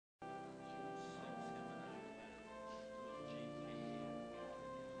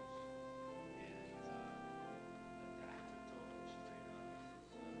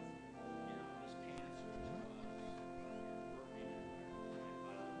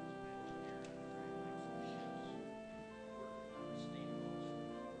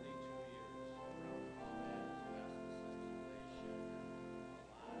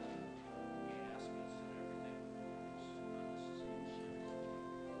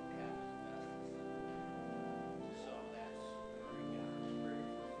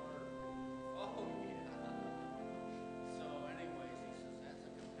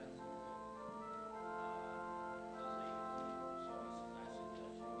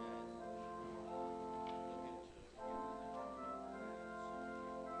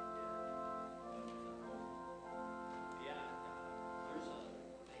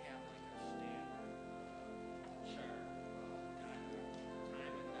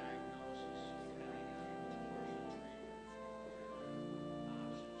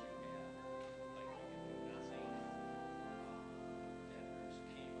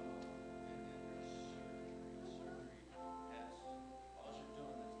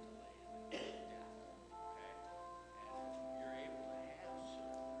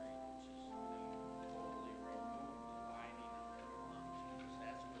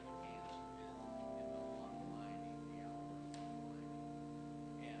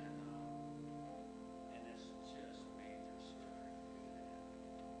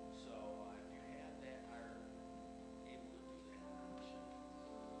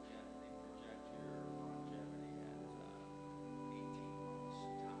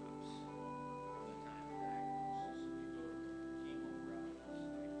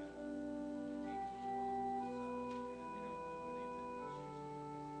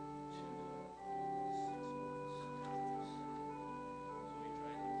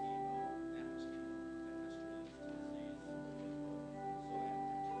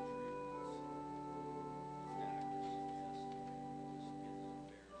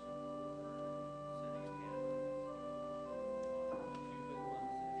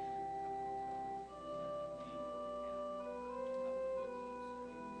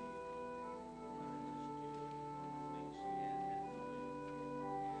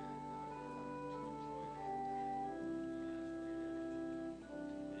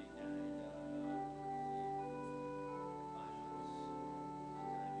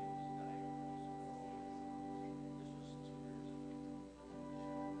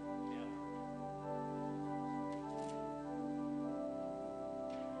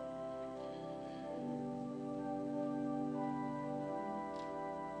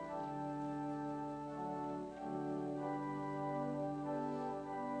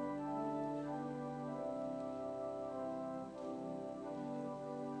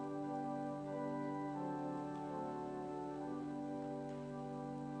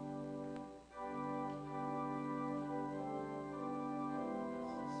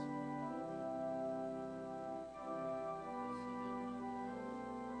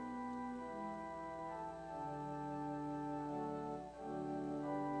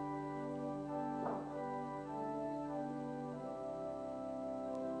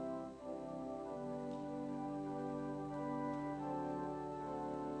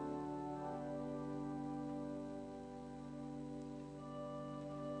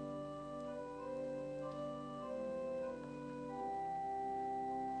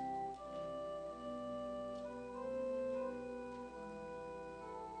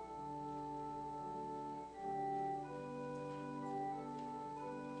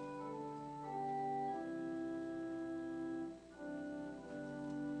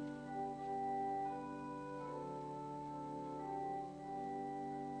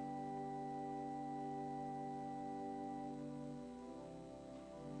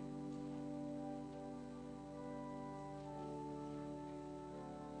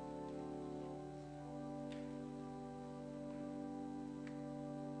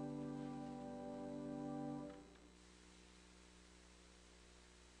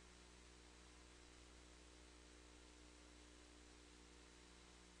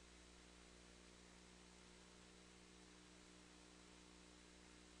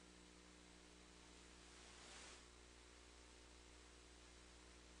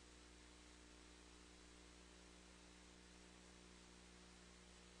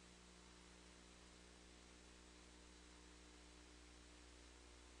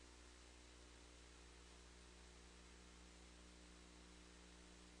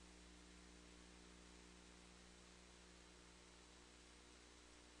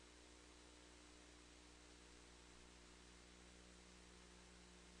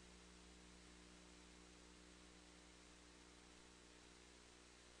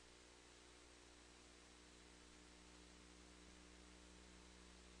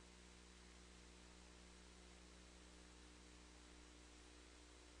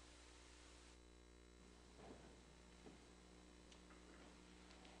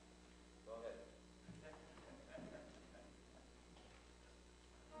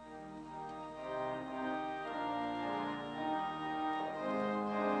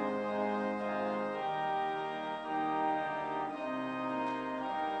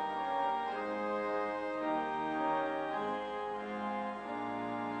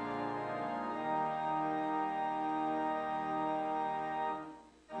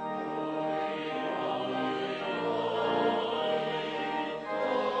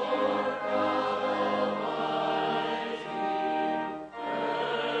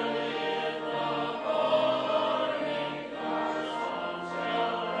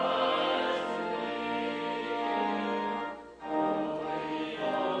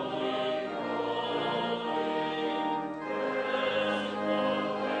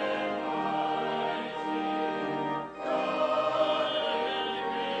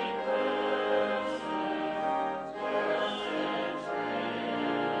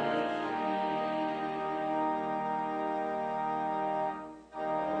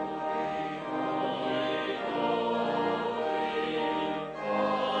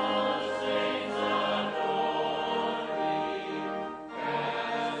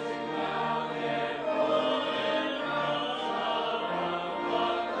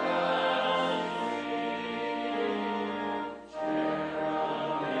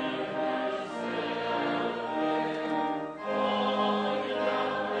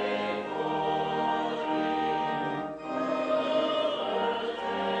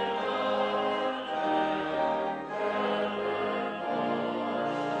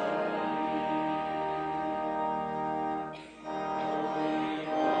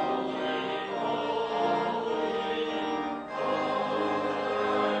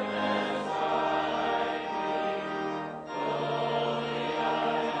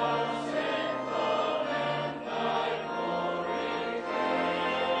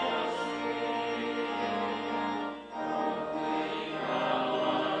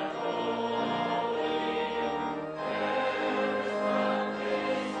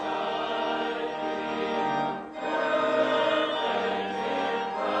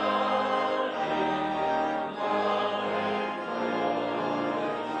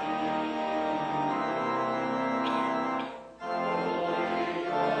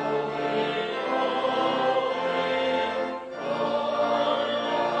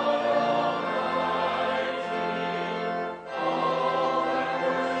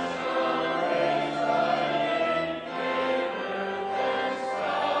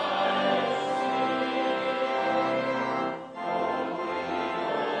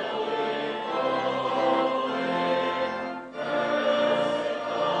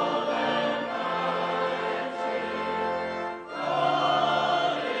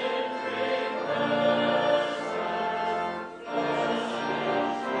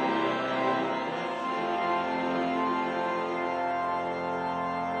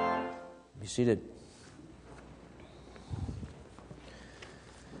Seated.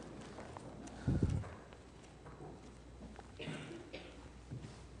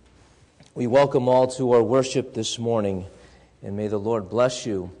 We welcome all to our worship this morning, and may the Lord bless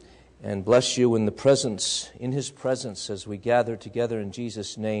you and bless you in His presence as we gather together in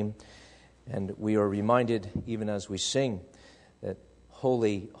Jesus' name. And we are reminded, even as we sing, that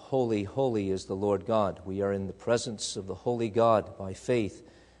holy, holy, holy is the Lord God. We are in the presence of the holy God by faith.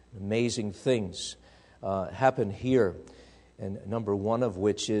 Amazing things happen here, and number one of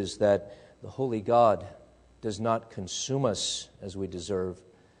which is that the holy God does not consume us as we deserve,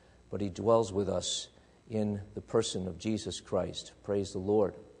 but He dwells with us in the person of Jesus Christ. Praise the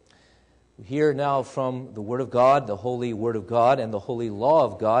Lord. We hear now from the Word of God, the holy Word of God, and the holy law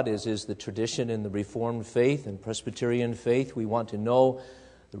of God, as is the tradition in the Reformed faith and Presbyterian faith. We want to know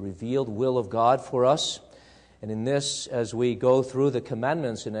the revealed will of God for us. And in this, as we go through the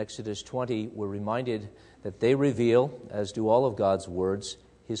commandments in Exodus 20, we're reminded that they reveal, as do all of God's words,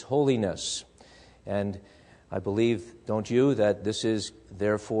 His holiness. And I believe, don't you, that this is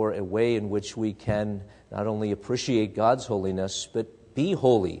therefore a way in which we can not only appreciate God's holiness, but be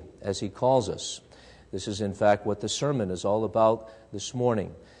holy as He calls us. This is in fact what the sermon is all about this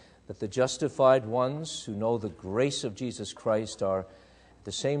morning, that the justified ones who know the grace of Jesus Christ are at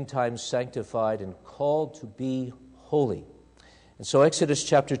the same time sanctified and called to be holy. And so Exodus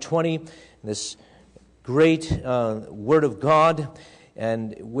chapter 20, this great Word of God,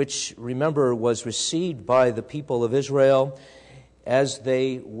 and which, remember, was received by the people of Israel as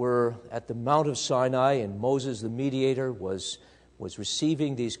they were at the Mount of Sinai, and Moses the mediator was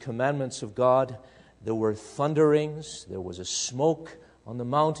receiving these commandments of God. There were thunderings, there was a smoke on the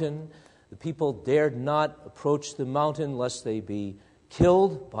mountain. The people dared not approach the mountain lest they be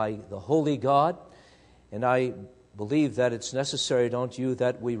killed by the holy God. And I believe that it's necessary, don't you,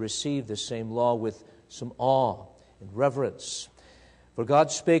 that we receive the same law with some awe and reverence. For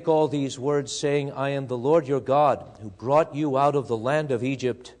God spake all these words, saying, I am the Lord your God, who brought you out of the land of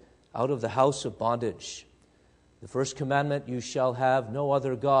Egypt, out of the house of bondage. The first commandment, you shall have no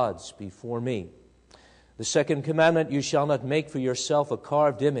other gods before me. The second commandment, you shall not make for yourself a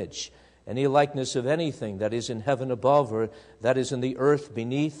carved image, any likeness of anything that is in heaven above, or that is in the earth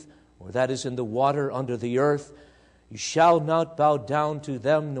beneath, or that is in the water under the earth. You shall not bow down to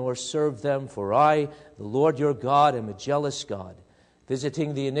them, nor serve them, for I, the Lord your God, am a jealous God,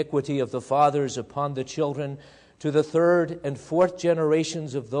 visiting the iniquity of the fathers upon the children, to the third and fourth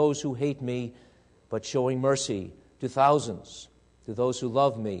generations of those who hate me, but showing mercy to thousands, to those who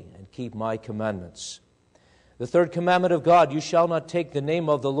love me and keep my commandments. The third commandment of God, you shall not take the name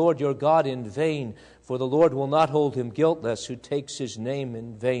of the Lord your God in vain, for the Lord will not hold him guiltless who takes his name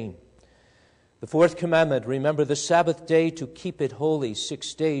in vain. The fourth commandment, remember the Sabbath day to keep it holy.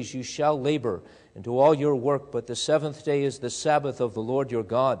 6 days you shall labor and do all your work, but the seventh day is the Sabbath of the Lord your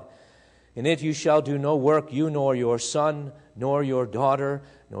God. In it you shall do no work, you nor your son, nor your daughter,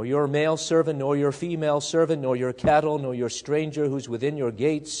 nor your male servant, nor your female servant, nor your cattle, nor your stranger who's within your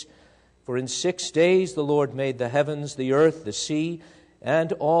gates. For in 6 days the Lord made the heavens, the earth, the sea,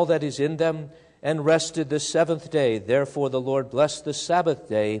 and all that is in them, and rested the seventh day. Therefore the Lord blessed the Sabbath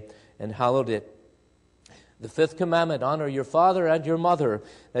day and hallowed it. The fifth commandment, honor your father and your mother,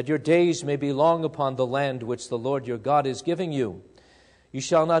 that your days may be long upon the land which the Lord your God is giving you. You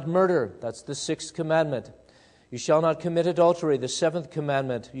shall not murder, that's the sixth commandment. You shall not commit adultery, the seventh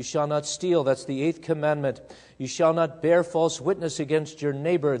commandment. You shall not steal, that's the eighth commandment. You shall not bear false witness against your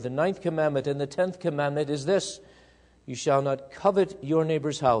neighbor, the ninth commandment. And the 10th commandment is this: you shall not covet your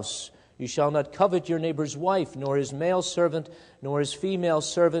neighbor's house. You shall not covet your neighbor's wife, nor his male servant, nor his female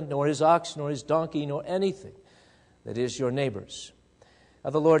servant, nor his ox, nor his donkey, nor anything that is your neighbor's.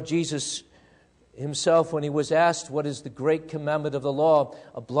 Now the Lord Jesus himself, when he was asked what is the great commandment of the law,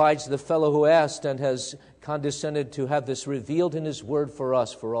 obliged the fellow who asked, and has condescended to have this revealed in his word for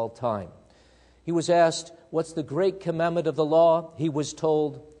us for all time. He was asked, what's the great commandment of the law? He was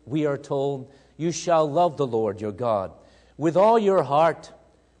told, we are told, you shall love the Lord your God with all your heart,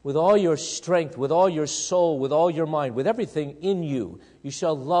 with all your strength, with all your soul, with all your mind, with everything in you. You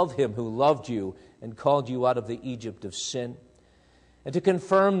shall love him who loved you and called you out of the Egypt of sin. And to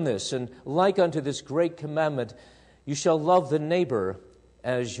confirm this, and like unto this great commandment, you shall love the neighbor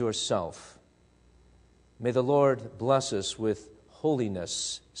as yourself. May the Lord bless us with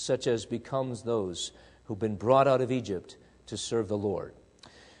holiness, such as becomes those who've been brought out of Egypt to serve the Lord.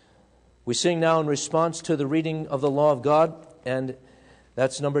 We sing now in response to the reading of the law of God, and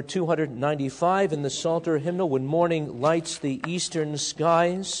that's number 295 in the Psalter hymnal, When Morning Lights the Eastern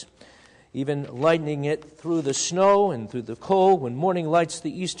Skies. even lightening it through the snow and through the cold. When morning lights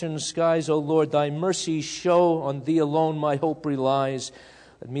the eastern skies, O Lord, thy mercy show. On thee alone my hope relies.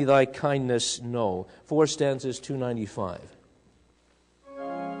 Let me thy kindness know. 4 stanzas, 295.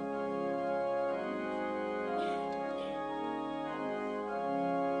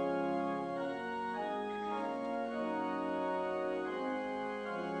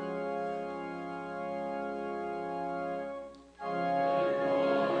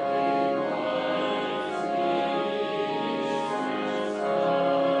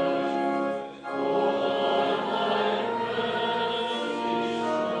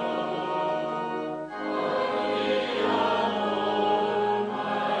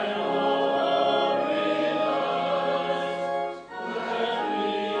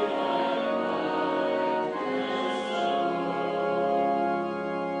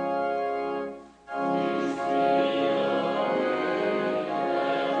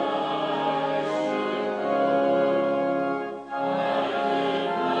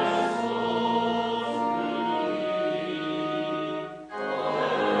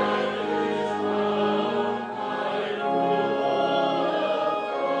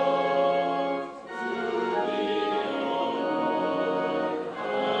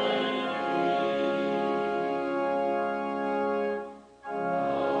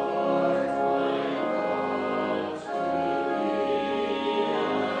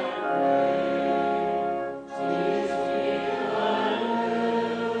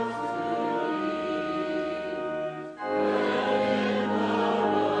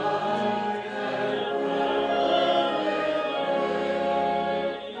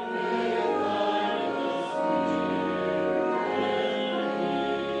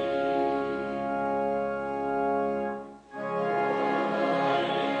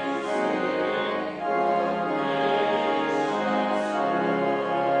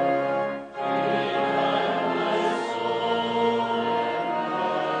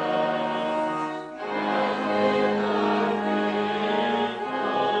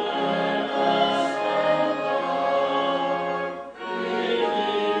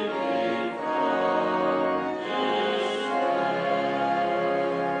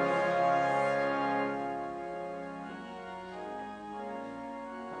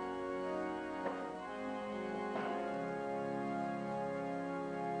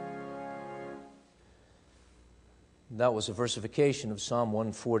 That was a versification of Psalm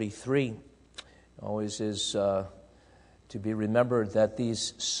 143. Always is to be remembered that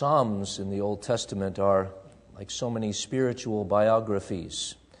these Psalms in the Old Testament are like so many spiritual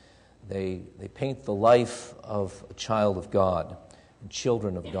biographies. They paint the life of a child of God and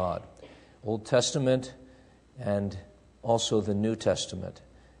children of God. Old Testament and also the New Testament.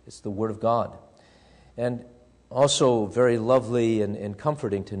 It's the Word of God. And also very lovely and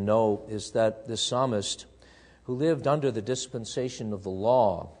comforting to know is that the psalmist, who lived under the dispensation of the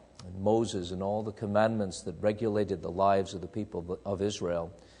law and Moses and all the commandments that regulated the lives of the people of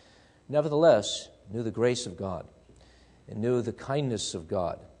Israel, nevertheless knew the grace of God and knew the kindness of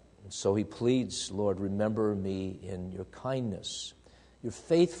God. And so he pleads, Lord, remember me in your kindness, your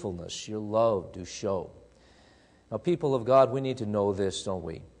faithfulness, your love do show. Now, people of God, we need to know this, don't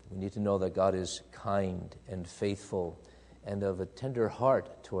we? We need to know that God is kind and faithful and of a tender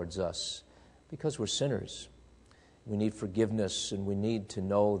heart towards us because we're sinners. We need forgiveness, and we need to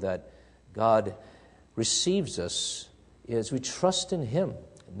know that God receives us as we trust in Him.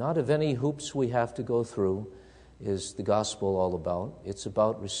 Not of any hoops we have to go through is the gospel all about. It's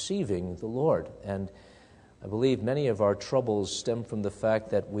about receiving the Lord. And I believe many of our troubles stem from the fact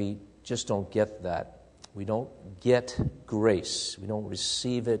that we just don't get that. We don't get grace. We don't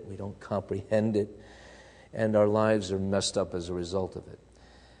receive it. We don't comprehend it. And our lives are messed up as a result of it.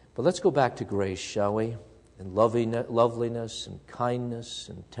 But let's go back to grace, shall we? And loveliness and kindness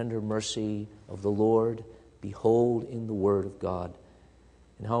and tender mercy of the Lord, behold in the Word of God.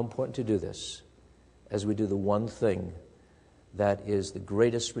 And how important to do this as we do the one thing that is the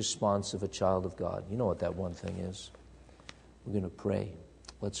greatest response of a child of God. You know what that one thing is. We're going to pray.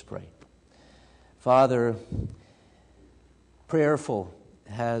 Let's pray. Father, prayerful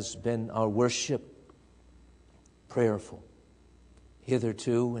has been our worship. Prayerful.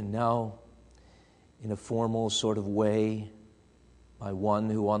 Hitherto and now in a formal sort of way by one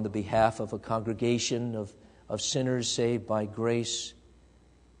who on the behalf of a congregation of sinners saved by grace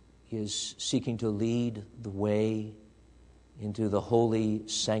is seeking to lead the way into the holy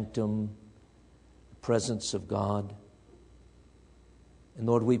sanctum, the presence of God. And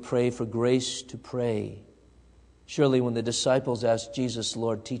Lord, we pray for grace to pray. Surely when the disciples asked Jesus,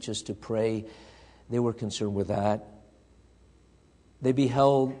 Lord, teach us to pray, they were concerned with that. They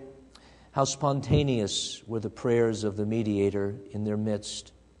beheld How spontaneous were the prayers of the mediator in their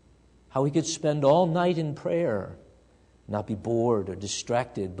midst. How he could spend all night in prayer, not be bored or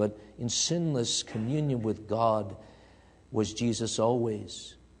distracted, but in sinless communion with God was Jesus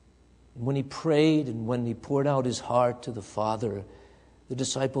always. And when he prayed and when he poured out his heart to the Father, the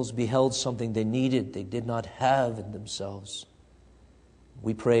disciples beheld something they needed, they did not have in themselves.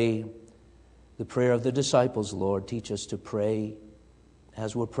 We pray the prayer of the disciples, Lord. Teach us to pray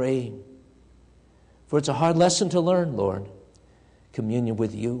as we're praying. For it's a hard lesson to learn, Lord. Communion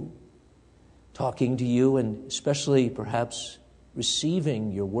with you, talking to you, and especially perhaps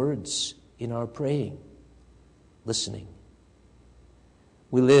receiving your words in our praying, listening.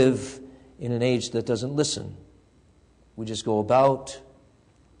 We live in an age that doesn't listen. We just go about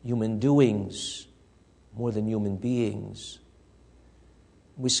human doings more than human beings.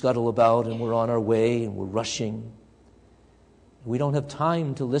 We scuttle about and we're on our way and we're rushing. We don't have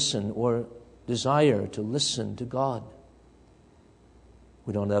time to listen or desire to listen to God.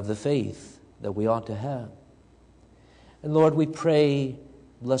 We don't have the faith that we ought to have. And Lord, we pray,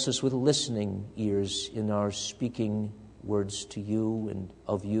 bless us with listening ears in our speaking words to you and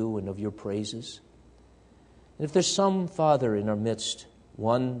of your praises. And if there's some, Father, in our midst,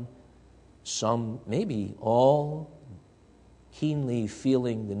 one, some, maybe all, keenly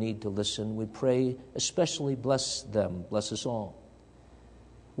feeling the need to listen, we pray especially bless them, bless us all,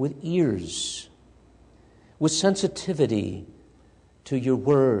 with ears, with sensitivity to your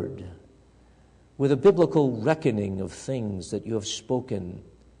word, with a biblical reckoning of things that you have spoken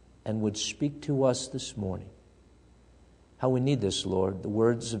and would speak to us this morning. How we need this, Lord. The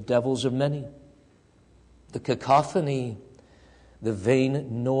words of devils are many. The cacophony, the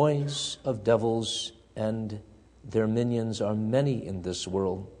vain noise of devils and their minions are many in this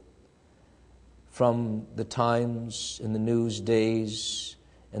world. From the Times and the news days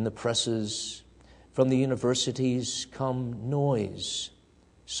and the presses, from the universities come noise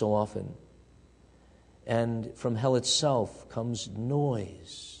so often. And from hell itself comes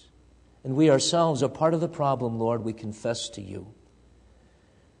noise. And we ourselves are part of the problem, Lord, we confess to you.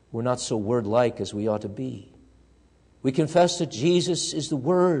 We're not so word-like as we ought to be. We confess that Jesus is the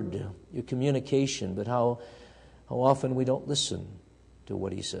Word, your communication, but how often we don't listen to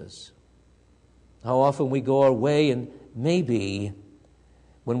what he says. How often we go our way, and maybe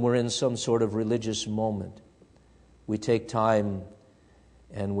when we're in some sort of religious moment, we take time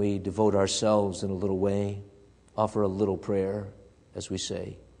and we devote ourselves in a little way, offer a little prayer, as we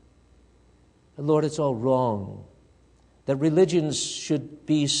say. And Lord, it's all wrong that religions should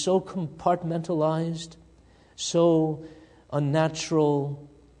be so compartmentalized, so unnatural,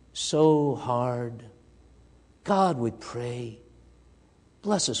 so hard. God, we pray,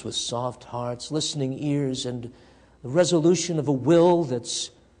 bless us with soft hearts, listening ears, and the resolution of a will that's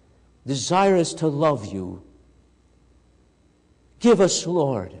desirous to love you. Give us,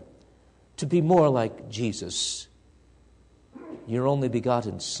 Lord, to be more like Jesus, your only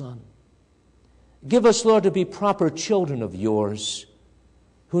begotten Son. Give us, Lord, to be proper children of yours,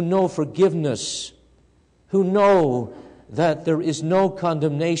 who know forgiveness, who know that there is no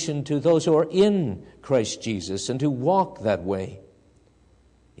condemnation to those who are in Christ Jesus and who walk that way.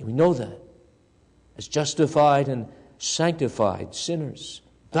 And we know that as justified and sanctified sinners,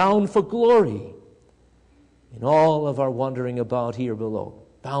 bound for glory in all of our wandering about here below,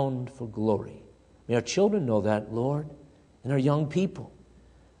 bound for glory. May our children know that, Lord, and our young people.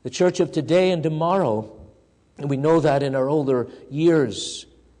 The church of today and tomorrow, and we know that in our older years,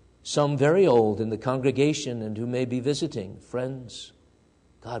 some very old in the congregation and who may be visiting, friends,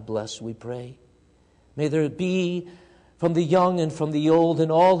 God bless, we pray. May there be from the young and from the old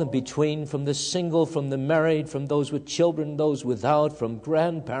and all in between, from the single, from the married, from those with children, those without, from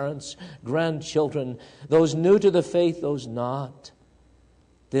grandparents, grandchildren, those new to the faith, those not,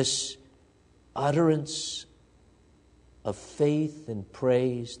 this utterance of faith and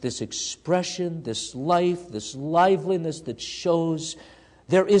praise, this expression, this life, this liveliness that shows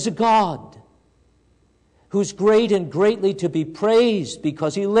there is a God who's great and greatly to be praised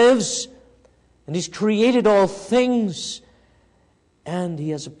because he lives and he's created all things and he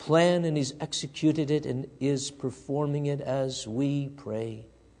has a plan and he's executed it and is performing it as we pray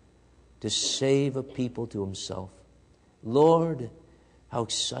to save a people to himself. Lord, how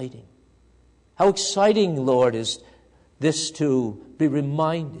exciting. How exciting, Lord, is this to be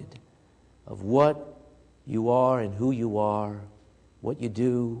reminded of what you are and who you are, what you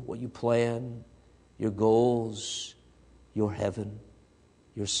do, what you plan, your goals, your heaven,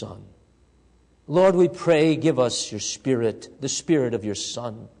 your Son. Lord, we pray, give us your Spirit, the Spirit of your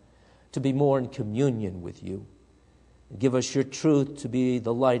Son, to be more in communion with you. Give us your truth to be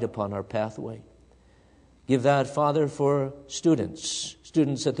the light upon our pathway. Give that, Father, for students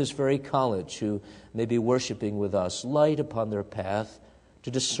at this very college who may be worshiping with us, light upon their path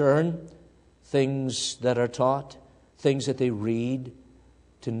to discern things that are taught, things that they read,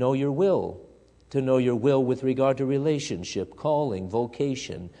 to know your will with regard to relationship, calling,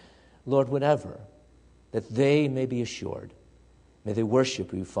 vocation, Lord, whatever, that they may be assured. May they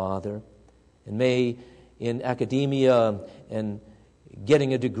worship you, Father, and may in academia and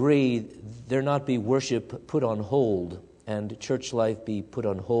getting a degree, there not be worship put on hold and church life be put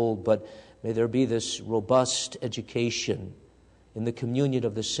on hold, but may there be this robust education in the communion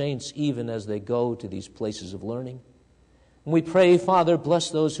of the saints even as they go to these places of learning. And we pray, Father, bless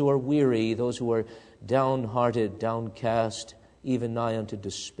those who are weary, those who are downhearted, downcast, even nigh unto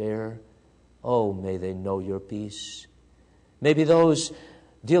despair. Oh, may they know your peace. Maybe those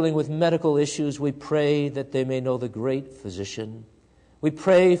dealing with medical issues, we pray that they may know the great physician. We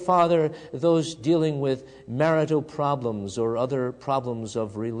pray, Father, those dealing with marital problems or other problems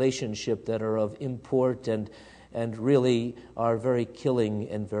of relationship that are of import and really are very killing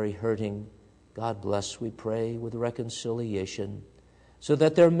and very hurting. God bless, we pray, with reconciliation, so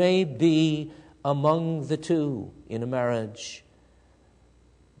that there may be among the two in a marriage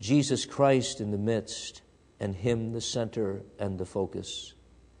Jesus Christ in the midst and Him the center and the focus.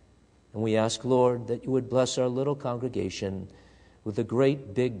 And we ask, Lord, that you would bless our little congregation with the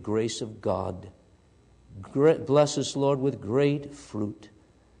great big grace of God. Bless us, Lord, with great fruit.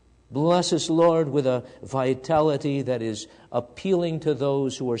 Bless us, Lord, with a vitality that is appealing to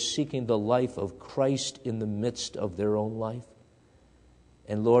those who are seeking the life of Christ in the midst of their own life.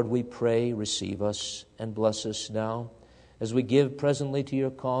 And Lord, we pray, receive us and bless us now as we give presently to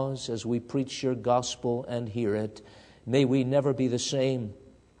your cause, as we preach your gospel and hear it. May we never be the same.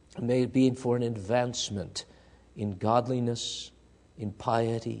 May it be for an advancement in godliness, in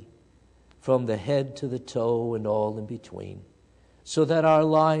piety, from the head to the toe and all in between, so that our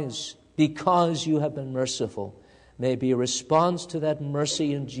lives, because you have been merciful, may be a response to that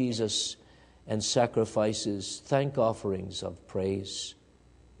mercy in Jesus and sacrifices, thank offerings of praise.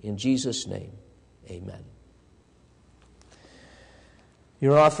 In Jesus' name, amen.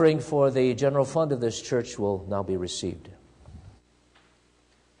 Your offering for the general fund of this church will now be received.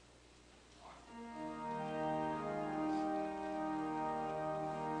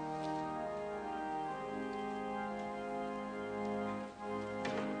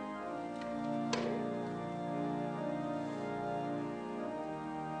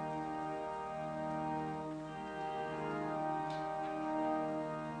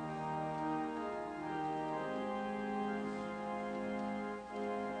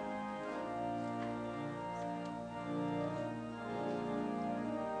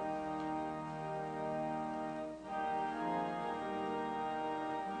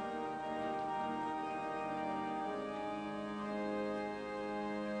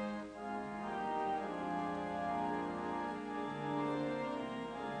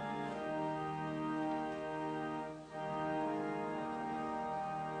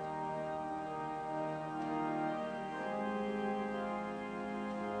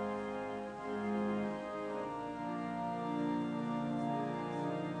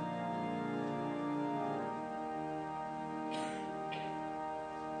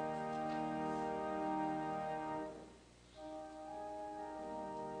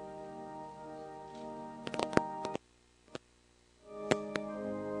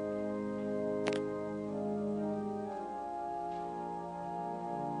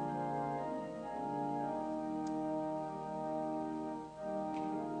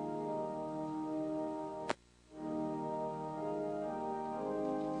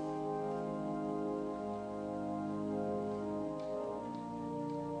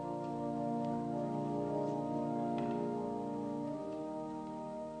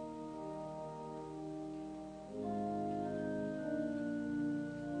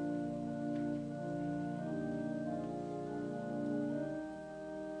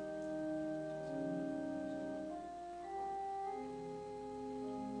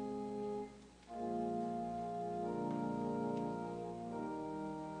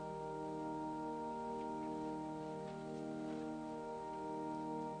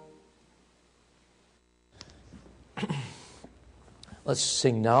 Let's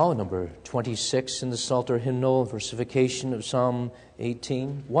sing now number 26 in the Psalter hymnal, versification of Psalm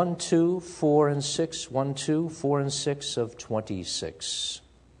 18. 1, 2, 4, and 6. 1, 2, 4, and 6 of 26.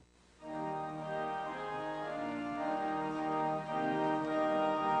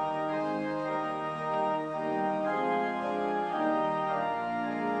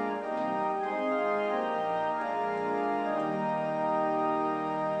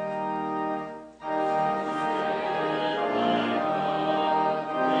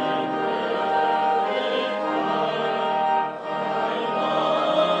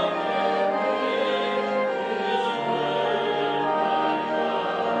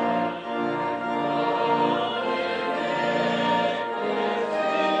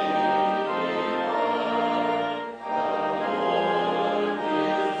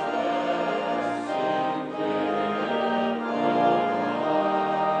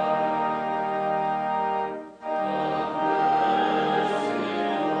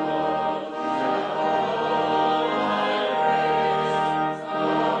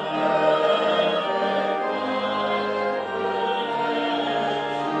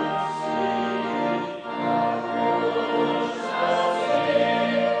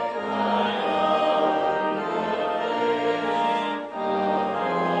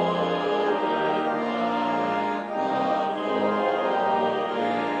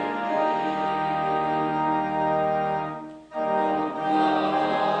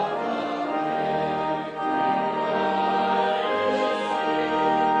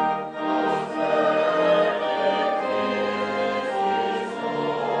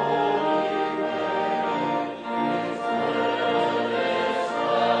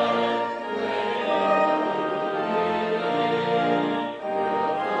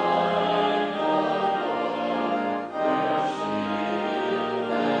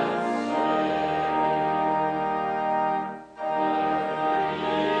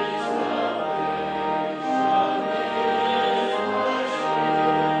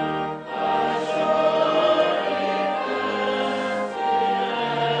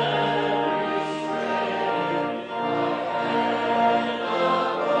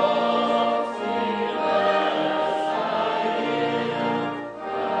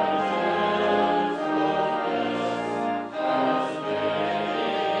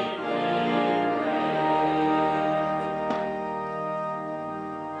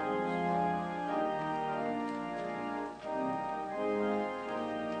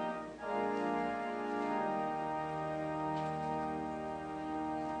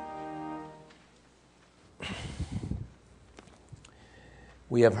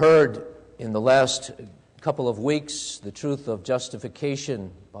 We have heard in the last couple of weeks the truth of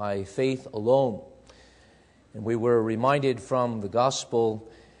justification by faith alone. And we were reminded from the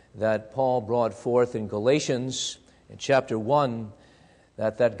gospel that Paul brought forth in Galatians in chapter 1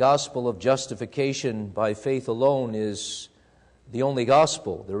 that gospel of justification by faith alone is the only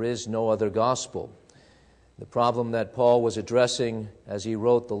gospel. There is no other gospel. The problem that Paul was addressing as he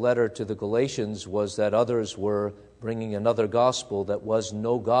wrote the letter to the Galatians was that others were bringing another gospel that was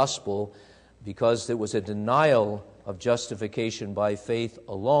no gospel because it was a denial of justification by faith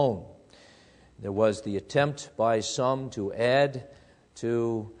alone. There was the attempt by some to add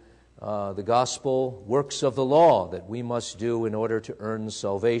to the gospel works of the law that we must do in order to earn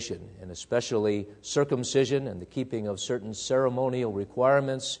salvation, and especially circumcision and the keeping of certain ceremonial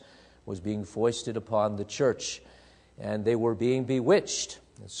requirements was being foisted upon the church, and they were being bewitched.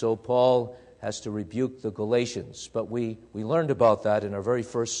 And so Paul has to rebuke the Galatians. But we learned about that in our very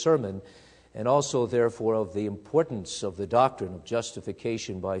first sermon, and also, therefore, of the importance of the doctrine of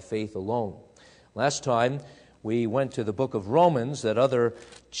justification by faith alone. Last time, we went to the book of Romans, that other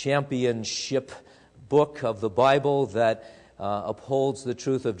championship book of the Bible that upholds the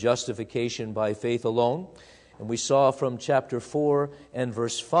truth of justification by faith alone. And we saw from chapter 4 and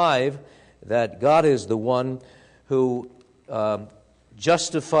verse 5 that God is the one who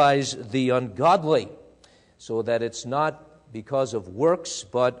justifies the ungodly, so that it's not because of works,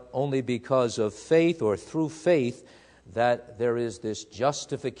 but only because of faith or through faith that there is this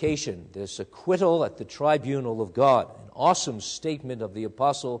justification, this acquittal at the tribunal of God. An awesome statement of the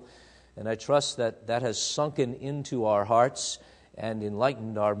apostle, and I trust that that has sunken into our hearts and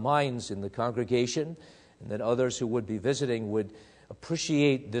enlightened our minds in the congregation, and that others who would be visiting would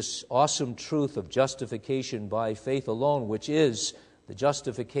appreciate this awesome truth of justification by faith alone, which is the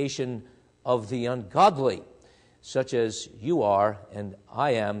justification of the ungodly, such as you are and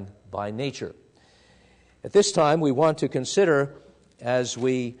I am by nature. At this time, we want to consider, as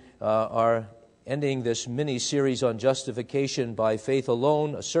we are ending this mini-series on justification by faith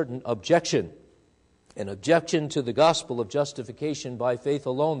alone, a certain objection. An objection to the gospel of justification by faith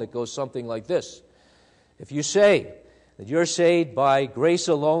alone that goes something like this. If you say that you're saved by grace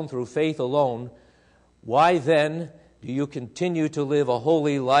alone, through faith alone, why then do you continue to live a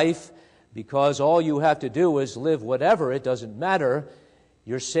holy life? Because all you have to do is live whatever, it doesn't matter.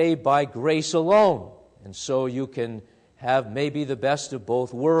 You're saved by grace alone. And so you can have maybe the best of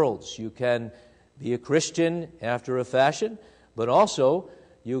both worlds. You can be a Christian after a fashion, but also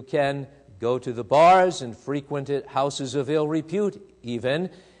you can go to the bars and frequent houses of ill repute even,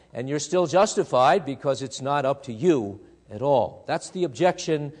 and you're still justified because it's not up to you at all. That's the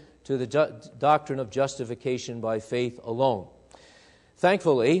objection to the doctrine of justification by faith alone.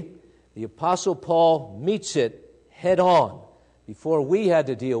 Thankfully, the Apostle Paul meets it head on. Before we had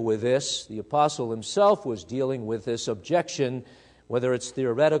to deal with this, the apostle himself was dealing with this objection, whether it's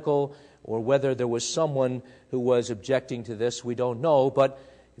theoretical or whether there was someone who was objecting to this, we don't know. But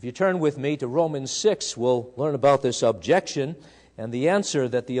if you turn with me to Romans 6, we'll learn about this objection and the answer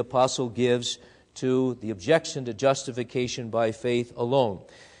that the apostle gives to the objection to justification by faith alone.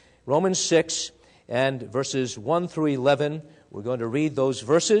 Romans 6 and verses 1 through 11, we're going to read those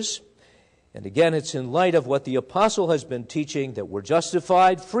verses. And again, it's in light of what the apostle has been teaching, that we're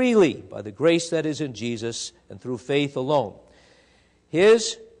justified freely by the grace that is in Jesus and through faith alone.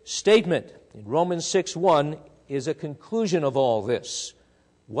 His statement in Romans 6:1 is a conclusion of all this.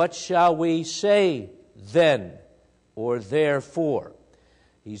 What shall we say then, or therefore?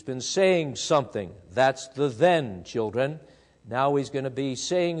 He's been saying something. That's the then, children. Now he's going to be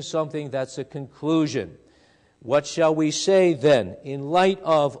saying something that's a conclusion. What shall we say then, in light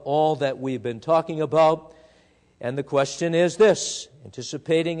of all that we've been talking about? And the question is this,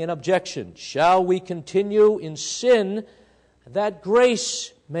 anticipating an objection. Shall we continue in sin that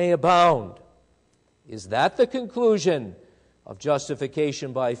grace may abound? Is that the conclusion of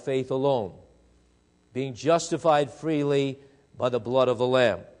justification by faith alone? Being justified freely by the blood of the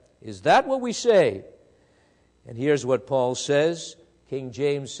Lamb. Is that what we say? And here's what Paul says. King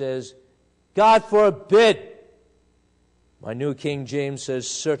James says, God forbid. My New King James says,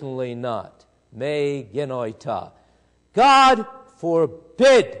 certainly not. Me genoita. God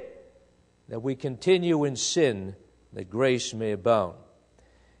forbid that we continue in sin, that grace may abound.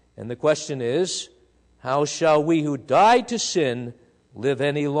 And the question is, how shall we who died to sin live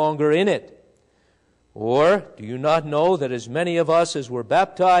any longer in it? Or do you not know that as many of us as were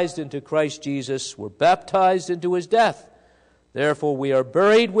baptized into Christ Jesus were baptized into his death? Therefore we are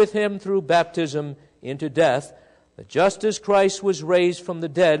buried with him through baptism into death, that just as Christ was raised from the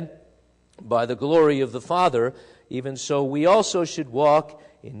dead by the glory of the Father, even so we also should walk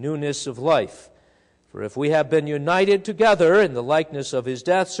in newness of life. For if we have been united together in the likeness of his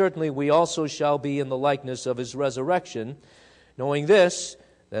death, certainly we also shall be in the likeness of his resurrection, knowing this,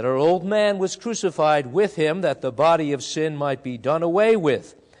 that our old man was crucified with him, that the body of sin might be done away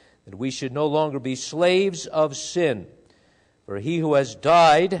with, that we should no longer be slaves of sin. For he who has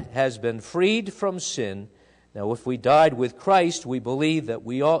died has been freed from sin. Now if we died with Christ, we believe that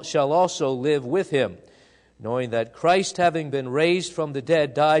we shall also live with him, knowing that Christ, having been raised from the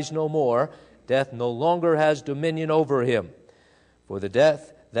dead, dies no more. Death no longer has dominion over him. For the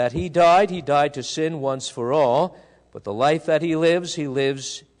death that he died to sin once for all, but the life that he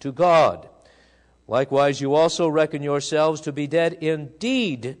lives to God. Likewise, you also reckon yourselves to be dead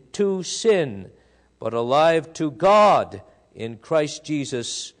indeed to sin, but alive to God in Christ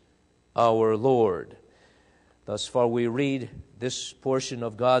Jesus our Lord. Thus far we read this portion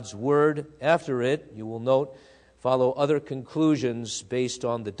of God's Word. After it, you will note, follow other conclusions based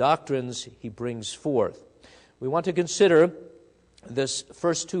on the doctrines he brings forth. We want to consider this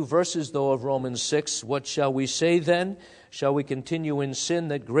first two verses, though, of Romans 6. What shall we say then? Shall we continue in sin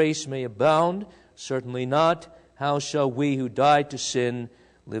that grace may abound? Certainly not. How shall we who died to sin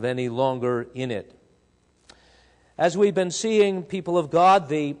live any longer in it? As we've been seeing, people of God,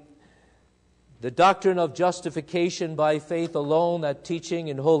 the doctrine of justification by faith alone, that teaching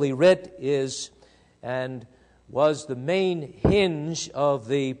in Holy Writ is and was the main hinge of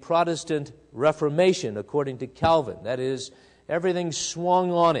the Protestant Reformation, according to Calvin. That is, everything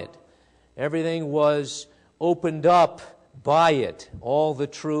swung on it. Everything was opened up by it. All the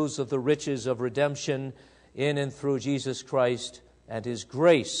truths of the riches of redemption in and through Jesus Christ and his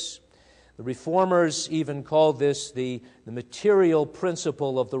grace. The Reformers even called this the material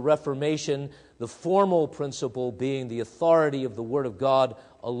principle of the Reformation, the formal principle being the authority of the Word of God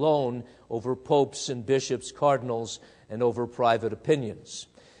alone over popes and bishops, cardinals, and over private opinions.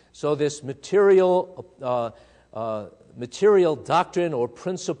 So this material doctrine or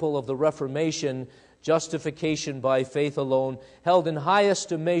principle of the Reformation, justification by faith alone, held in high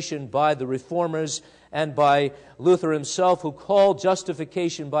estimation by the Reformers and by Luther himself, who called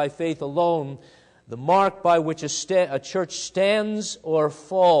justification by faith alone the mark by which a church stands or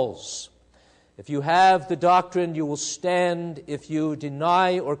falls. If you have the doctrine, you will stand. If you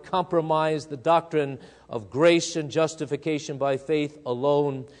deny or compromise the doctrine of grace and justification by faith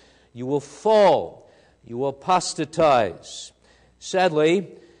alone, you will fall. You will apostatize.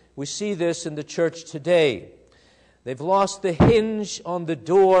 Sadly, we see this in the church today. They've lost the hinge on the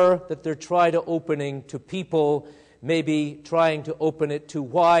door that they're trying to opening to people, maybe trying to open it too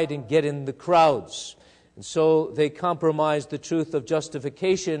wide and get in the crowds. And so they compromise the truth of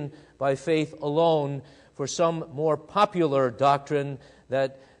justification by faith alone for some more popular doctrine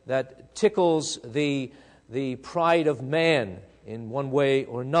that tickles the pride of man in one way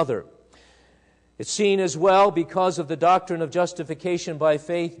or another. It's seen as well, because of the doctrine of justification by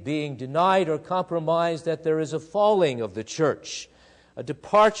faith being denied or compromised, that there is a falling of the church, a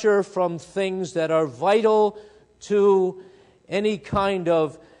departure from things that are vital to any kind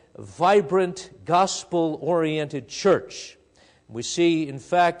of vibrant, gospel-oriented church. We see, in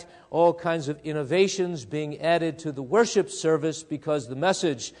fact, all kinds of innovations being added to the worship service because the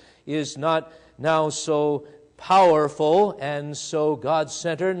message is not now so powerful and so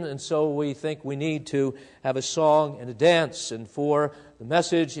God-centered, and so we think we need to have a song and a dance, and for the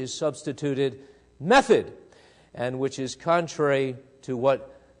message is substituted method, and which is contrary to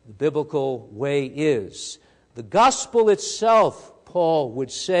what the biblical way is. The gospel itself, Paul would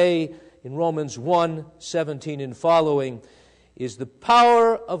say in Romans 1:17 and following, is the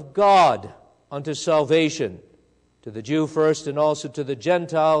power of God unto salvation, to the Jew first and also to the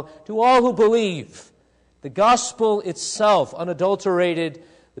Gentile, to all who believe. The gospel itself, unadulterated,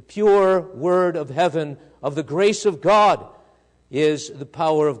 the pure word of heaven, of the grace of God, is the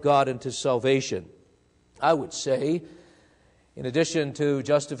power of God unto salvation. I would say, in addition to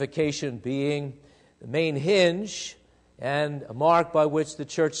justification being the main hinge and a mark by which the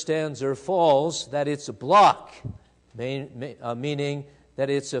church stands or falls, that it's a block, meaning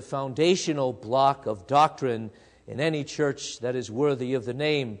that it's a foundational block of doctrine in any church that is worthy of the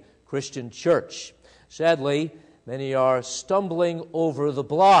name Christian church. Sadly, many are stumbling over the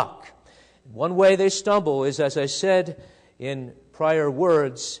block. One way they stumble is, as I said in prior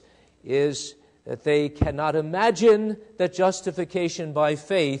words, is that they cannot imagine that justification by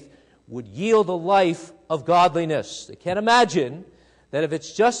faith would yield a life of godliness. They can't imagine that if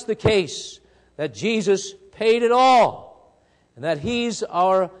it's just the case that Jesus paid it all and that He's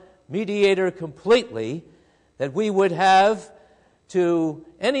our mediator completely, that we would have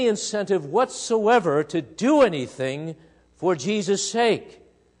any incentive whatsoever to do anything for Jesus' sake.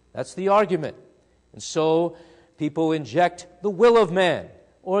 That's the argument. And so people inject the will of man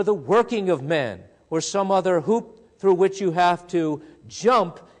or the working of man or some other hoop through which you have to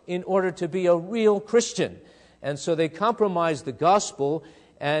jump in order to be a real Christian. And so they compromise the gospel,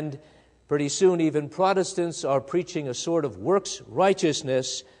 and pretty soon even Protestants are preaching a sort of works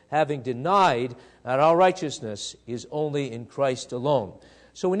righteousness, having denied that our righteousness is only in Christ alone.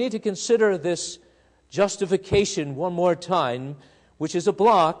 So we need to consider this justification one more time, which is a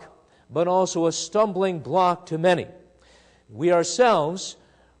block, but also a stumbling block to many. We ourselves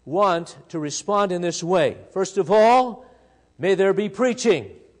want to respond in this way. First of all, may there be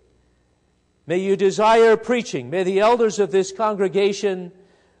preaching. May you desire preaching. May the elders of this congregation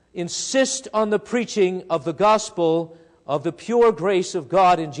insist on the preaching of the gospel of the pure grace of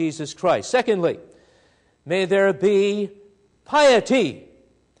God in Jesus Christ. Secondly, may there be piety.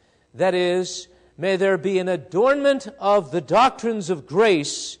 That is, may there be an adornment of the doctrines of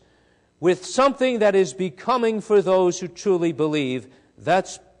grace with something that is becoming for those who truly believe.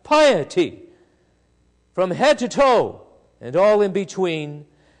 That's piety. From head to toe and all in between,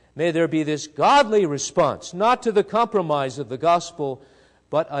 may there be this godly response, not to the compromise of the gospel,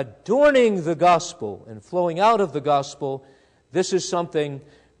 but adorning the gospel and flowing out of the gospel. This is something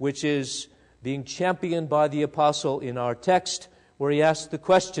which is being championed by the apostle in our text, where he asks the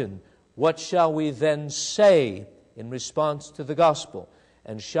question, what shall we then say in response to the gospel?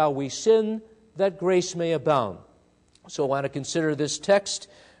 And shall we sin that grace may abound? So I want to consider this text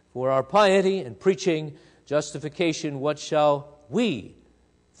for our piety and preaching, justification. What shall we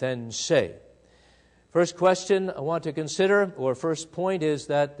then say? First question I want to consider, or first point, is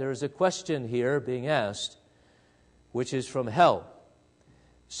that there is a question here being asked, which is from hell.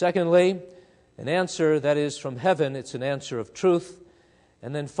 Secondly, an answer that is from heaven. It's an answer of truth.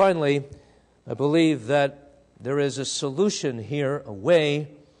 And then finally, I believe that there is a solution here, a way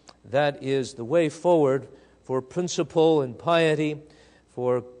that is the way forward for principle and piety,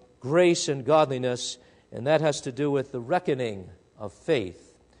 for grace and godliness, and that has to do with the reckoning of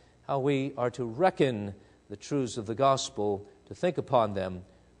faith, how we are to reckon the truths of the gospel, to think upon them,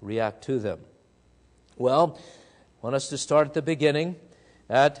 react to them. Well, I want us to start at the beginning,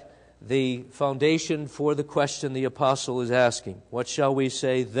 at the foundation for the question the apostle is asking. What shall we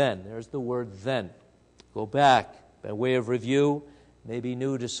say then? There's the word then. Go back by way of review, may be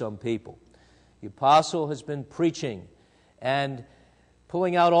new to some people. The apostle has been preaching and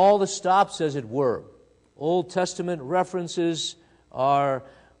pulling out all the stops, as it were. Old Testament references are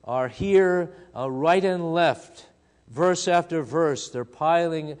here, right and left, verse after verse. They're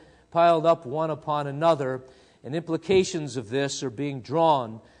piled up one upon another, and implications of this are being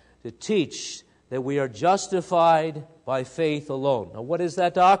drawn to teach that we are justified by faith alone. Now, what is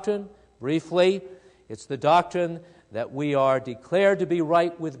that doctrine? Briefly, it's the doctrine that we are declared to be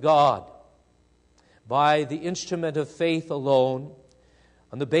right with God by the instrument of faith alone,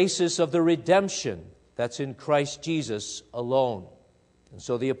 on the basis of the redemption that's in Christ Jesus alone. And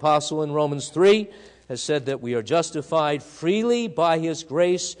so the apostle in Romans 3 has said that we are justified freely by His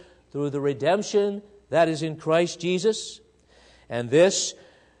grace through the redemption that is in Christ Jesus. And this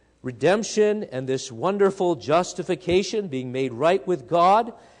redemption and this wonderful justification, being made right with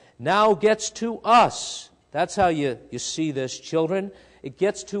God, now gets to us. That's how you see this, children. It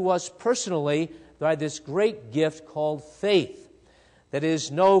gets to us personally by this great gift called faith. That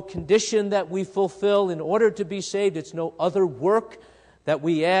is no condition that we fulfill in order to be saved. It's no other work that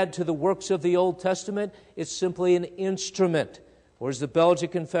we add to the works of the Old Testament. It's simply an instrument. Or as the Belgian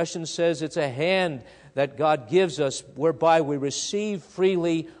Confession says, it's a hand that God gives us whereby we receive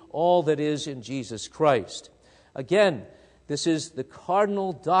freely all that is in Jesus Christ. Again, this is the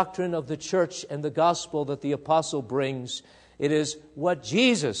cardinal doctrine of the church and the gospel that the apostle brings. It is what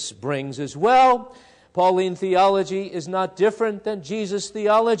Jesus brings as well. Pauline theology is not different than Jesus'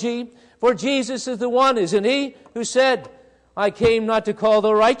 theology. For Jesus is the one, isn't He, who said, I came not to call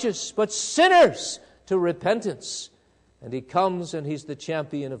the righteous, but sinners to repentance. And He comes and He's the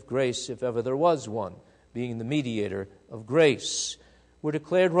champion of grace, if ever there was one, being the mediator of grace. We're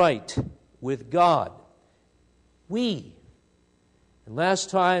declared right with God. And last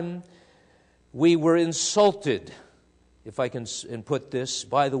time we were insulted, if I can put this,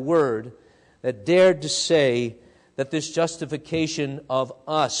 by the word that dared to say that this justification of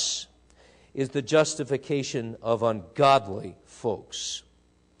us is the justification of ungodly folks.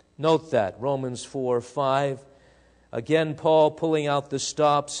 Note that, Romans 4:5. Again, Paul pulling out the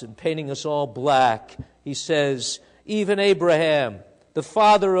stops and painting us all black. He says, even Abraham, the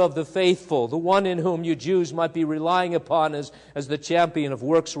father of the faithful, the one in whom you Jews might be relying upon as the champion of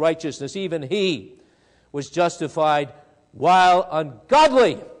works righteousness, even he was justified while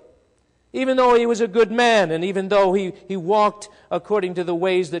ungodly. Even though he was a good man, and even though he walked according to the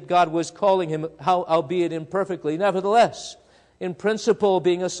ways that God was calling him, albeit imperfectly, nevertheless, in principle,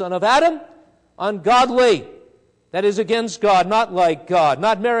 being a son of Adam, ungodly, that is against God, not like God,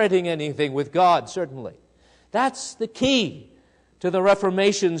 not meriting anything with God, certainly. That's the key to the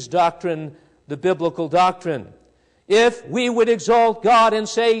Reformation's doctrine, the biblical doctrine. If we would exalt God and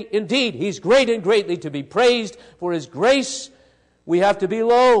say, indeed, He's great and greatly to be praised for His grace, we have to be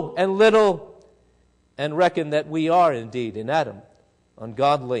low and little and reckon that we are indeed in Adam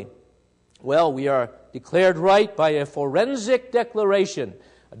ungodly. Well, we are declared right by a forensic declaration,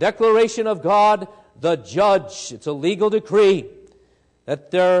 a declaration of God, the judge. It's a legal decree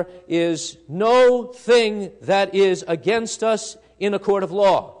that there is no thing that is against us in a court of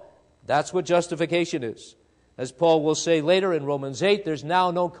law. That's what justification is. As Paul will say later in Romans 8, there's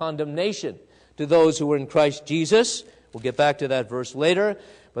now no condemnation to those who are in Christ Jesus. We'll get back to that verse later.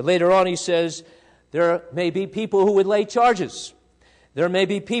 But later on he says, there may be people who would lay charges. There may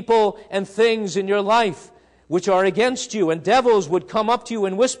be people and things in your life which are against you, and devils would come up to you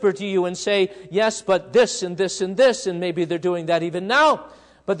and whisper to you and say, yes, but this and this and this, and maybe they're doing that even now.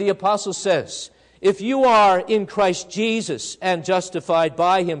 But the apostle says, if you are in Christ Jesus and justified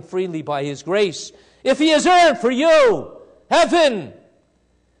by Him freely by His grace, if He has earned for you heaven,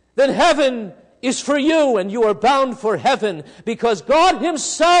 then heaven is for you, and you are bound for heaven, because God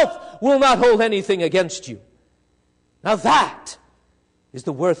Himself will not hold anything against you. Now that is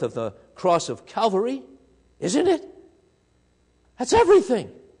the worth of the cross of Calvary, isn't it? That's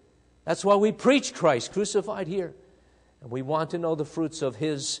everything. That's why we preach Christ crucified here. And we want to know the fruits of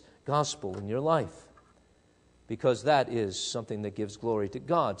His gospel in your life, because that is something that gives glory to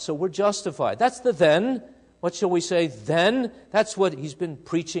God. So we're justified. That's the then. What shall we say then? That's what he's been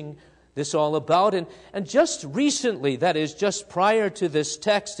preaching this all about. And just recently, that is, just prior to this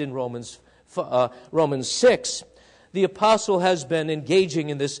text in Romans 6, the apostle has been engaging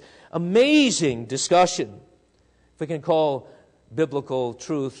in this amazing discussion, if we can call biblical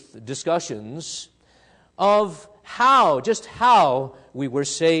truth discussions, of just how we were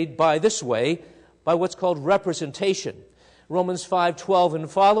saved by this way, by what's called representation. Romans 5:12 and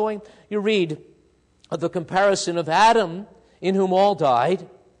following, you read of the comparison of Adam, in whom all died,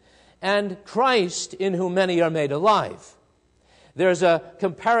 and Christ, in whom many are made alive. There's a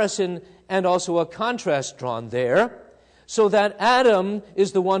comparison and also a contrast drawn there, so that Adam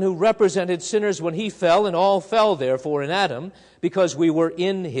is the one who represented sinners when he fell, and all fell therefore in Adam, because we were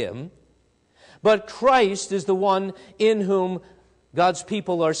in him. But Christ is the one in whom God's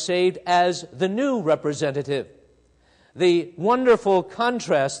people are saved as the new representative. The wonderful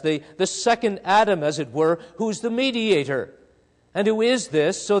contrast, the second Adam, as it were, who's the mediator. And who is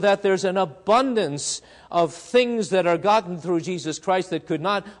this? So that there's an abundance of things that are gotten through Jesus Christ that could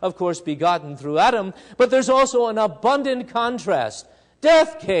not, of course, be gotten through Adam. But there's also an abundant contrast.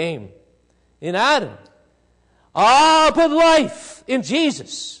 Death came in Adam. But life in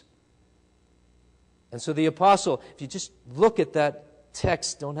Jesus. And so the apostle, if you just look at that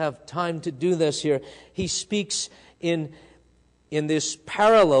text, don't have time to do this here, he speaks in this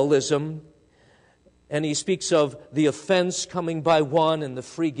parallelism. And he speaks of the offense coming by one and the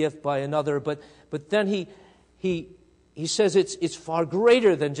free gift by another. But then he says it's far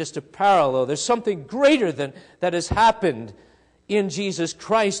greater than just a parallel. There's something greater than that has happened in Jesus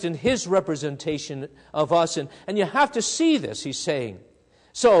Christ and His representation of us. And you have to see this, he's saying.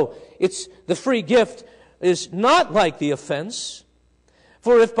 So it's the free gift is not like the offense.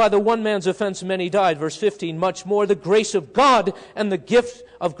 For if by the one man's offense many died, verse 15, much more the grace of God and the gift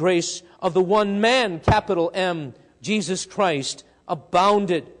of grace of the one man, capital M, Jesus Christ,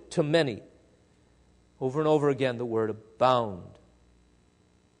 abounded to many. Over and over again, the word abound.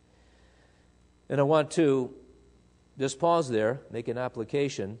 And I want to just pause there, make an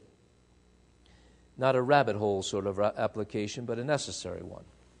application, not a rabbit hole sort of application, but a necessary one.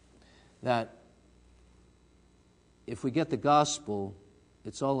 That if we get the gospel,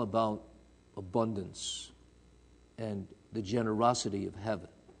 it's all about abundance and the generosity of heaven.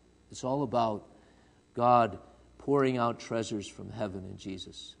 It's all about God pouring out treasures from heaven in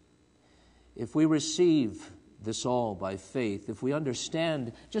Jesus. If we receive this all by faith, if we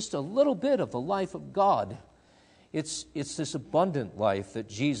understand just a little bit of the life of God, it's this abundant life that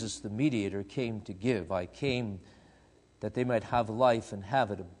Jesus, the mediator, came to give. I came that they might have life and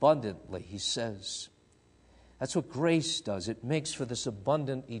have it abundantly, he says. That's what grace does. It makes for this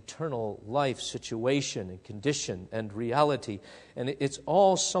abundant, eternal life situation and condition and reality. And it's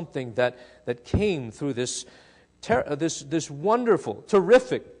all something that came through this wonderful,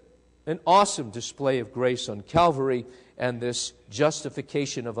 terrific an awesome display of grace on Calvary and this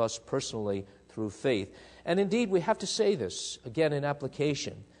justification of us personally through faith. And indeed, we have to say this, again in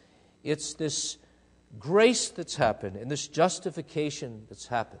application. It's this grace that's happened and this justification that's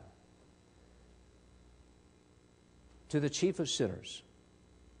happened to the chief of sinners.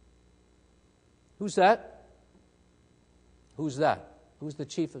 Who's that? Who's that? Who's the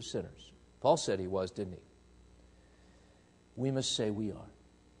chief of sinners? Paul said he was, didn't he? We must say we are.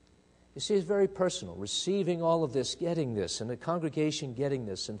 You see, it's very personal, receiving all of this, getting this, and the congregation getting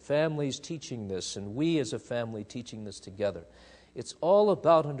this, and families teaching this, and we as a family teaching this together. It's all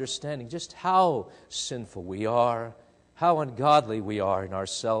about understanding just how sinful we are, how ungodly we are in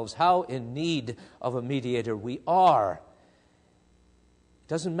ourselves, how in need of a mediator we are. It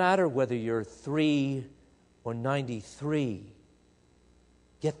doesn't matter whether you're 3 or 93.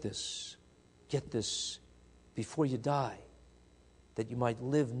 Get this before you die, that you might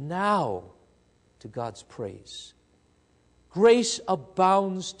live now to God's praise. Grace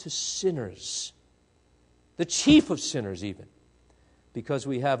abounds to sinners, the chief of sinners even, because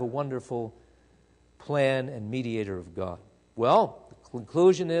we have a wonderful plan and mediator of God. Well, the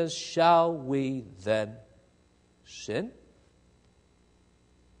conclusion is, shall we then sin?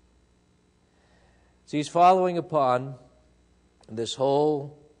 So he's following upon this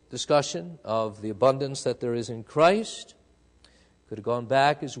whole discussion of the abundance that there is in Christ. Could have gone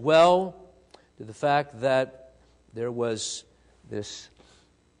back as well to the fact that there was this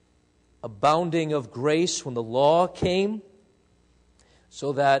abounding of grace when the law came,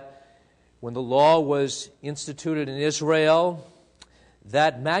 so that when the law was instituted in Israel,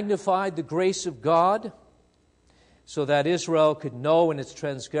 that magnified the grace of God, so that Israel could know in its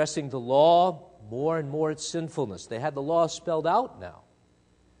transgressing the law more and more its sinfulness. They had the law spelled out now.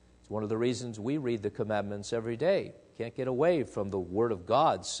 It's one of the reasons we read the commandments every day. Can't get away from the Word of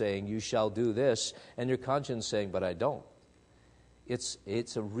God saying, you shall do this, and your conscience saying, but I don't.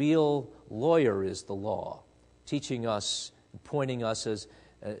 It's a real lawyer is the law, teaching us, pointing us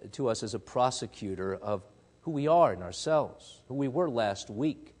to us as a prosecutor of who we are in ourselves, who we were last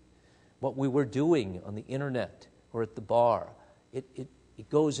week, what we were doing on the internet or at the bar. It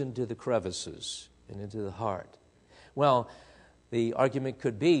goes into the crevices and into the heart. Well, the argument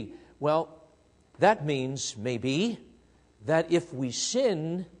could be, well, that means maybe that if we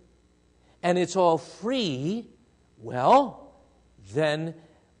sin and it's all free, well, then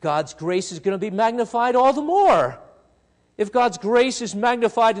God's grace is going to be magnified all the more. If God's grace is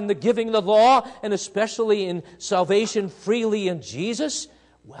magnified in the giving of the law, and especially in salvation freely in Jesus,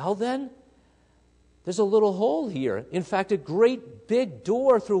 well then, there's a little hole here. In fact, a great big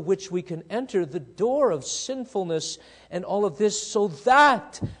door through which we can enter, the door of sinfulness and all of this, so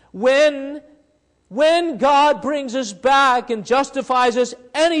that when God brings us back and justifies us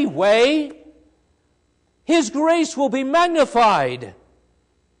anyway, His grace will be magnified.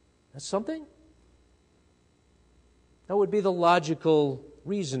 That's something? That would be the logical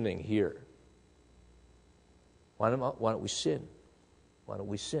reasoning here. Why don't we sin? Why don't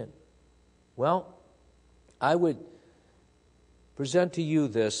we sin? Well, I would present to you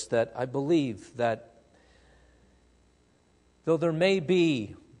this, that I believe that though there may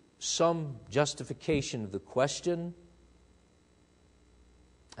be some justification of the question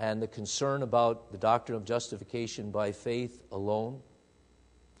and the concern about the doctrine of justification by faith alone,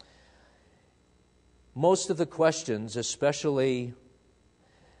 most of the questions, especially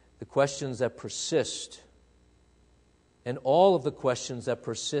the questions that persist, and all of the questions that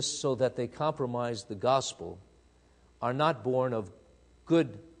persist so that they compromise the gospel, are not born of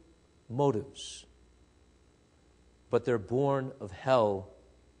good motives, but they're born of hell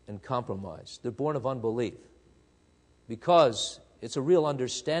and compromise. They're born of unbelief, because it's a real a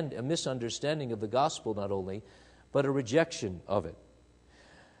misunderstanding of the gospel not only, but a rejection of it.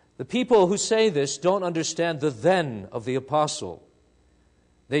 The people who say this don't understand the then of the apostle.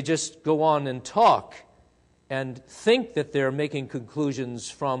 They just go on and talk and think that they're making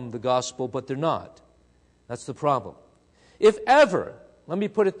conclusions from the gospel, but they're not. That's the problem. If ever, let me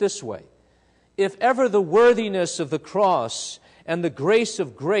put it this way, if ever the worthiness of the cross and the grace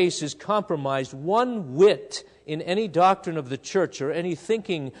of grace is compromised one whit in any doctrine of the church or any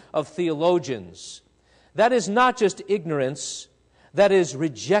thinking of theologians, that is not just ignorance, that is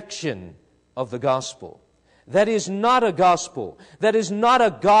rejection of the gospel. That is not a gospel. That is not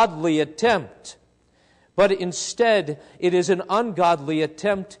a godly attempt. But instead, it is an ungodly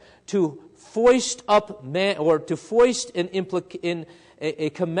attempt to foist up man, or to foist a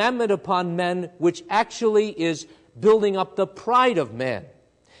commandment upon men which actually is building up the pride of man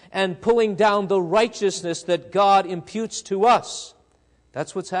and pulling down the righteousness that God imputes to us.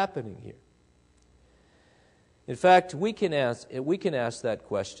 That's what's happening here. In fact, we can ask that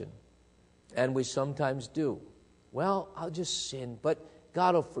question, and we sometimes do. Well, I'll just sin, but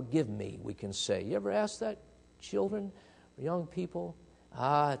God will forgive me, we can say. You ever ask that, children or young people?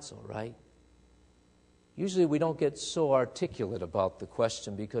 It's all right. Usually we don't get so articulate about the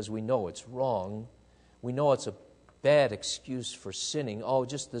question because we know it's wrong. We know it's a bad excuse for sinning. Oh,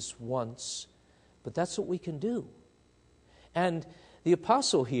 just this once. But that's what we can do. And the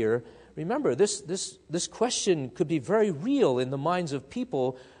apostle here, remember, this question could be very real in the minds of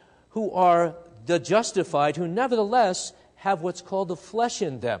people who are the justified, who nevertheless have what's called the flesh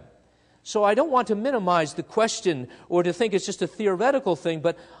in them. So I don't want to minimize the question or to think it's just a theoretical thing,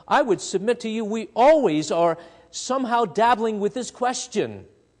 but I would submit to you we always are somehow dabbling with this question.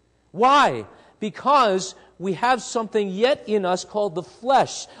 Why? Because we have something yet in us called the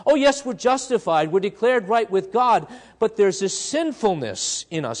flesh. Oh yes, we're justified, we're declared right with God, but there's this sinfulness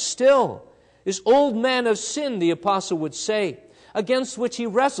in us still. This old man of sin, the apostle would say, against which he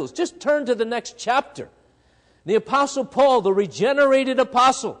wrestles. Just turn to the next chapter. The apostle Paul, the regenerated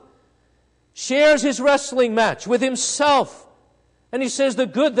apostle, shares his wrestling match with himself. And he says, the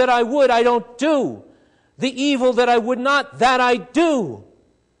good that I would, I don't do. The evil that I would not, that I do.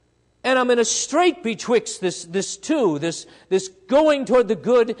 And I'm in a strait betwixt this two, this going toward the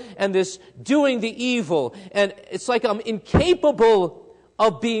good and this doing the evil. And it's like I'm incapable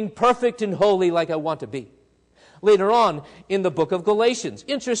of being perfect and holy like I want to be. Later on in the book of Galatians.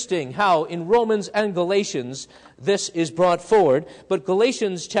 Interesting how in Romans and Galatians this is brought forward. But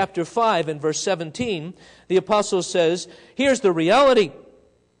Galatians chapter 5 and verse 17, the apostle says, here's the reality.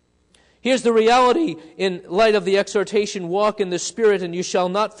 Here's the reality in light of the exhortation, walk in the Spirit and you shall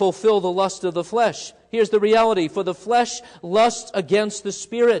not fulfill the lust of the flesh. Here's the reality, for the flesh lusts against the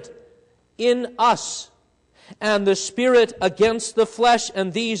Spirit in us, and the Spirit against the flesh,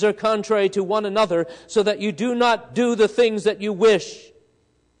 and these are contrary to one another, so that you do not do the things that you wish.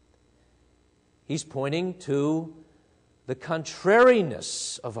 He's pointing to the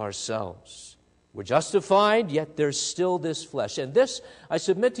contrariness of ourselves. We're justified, yet there's still this flesh. And this, I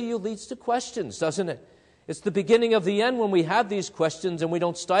submit to you, leads to questions, doesn't it? It's the beginning of the end when we have these questions, and we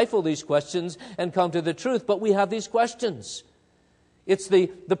don't stifle these questions and come to the truth, but we have these questions. It's the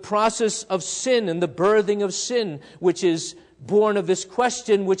process of sin and the birthing of sin, which is born of this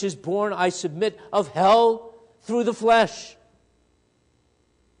question, which is born, I submit, of hell through the flesh.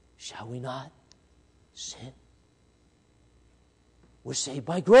 Shall we not sin? We're saved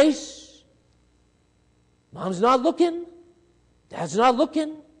by grace. Mom's not looking. Dad's not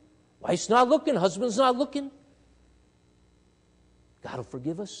looking. Wife's not looking. Husband's not looking. God will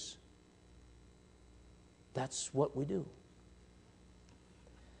forgive us. That's what we do.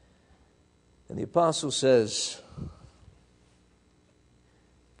 And the apostle says,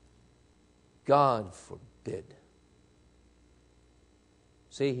 God forbid.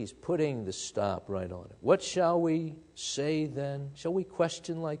 See, he's putting the stop right on it. What shall we say then? Shall we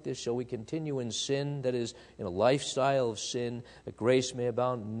question like this? Shall we continue in sin, that is, in a lifestyle of sin, that grace may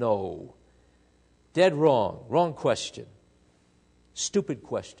abound? No. Dead wrong. Wrong question. Stupid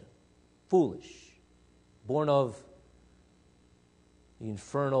question. Foolish. Born of the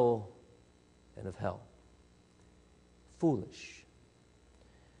infernal and of hell. Foolish.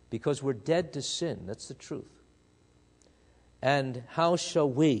 Because we're dead to sin. That's the truth. And how shall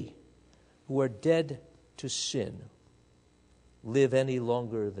we, who are dead to sin, live any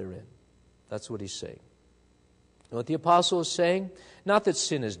longer therein? That's what he's saying. And what the apostle is saying, not that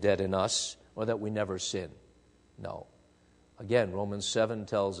sin is dead in us, or that we never sin. No. Again, Romans 7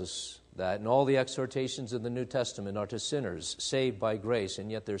 tells us that, and all the exhortations in the New Testament are to sinners, saved by grace,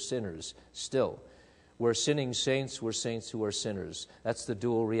 and yet they're sinners still. We're sinning saints, we're saints who are sinners. That's the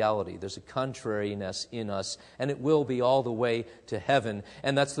dual reality. There's a contrariness in us, and it will be all the way to heaven.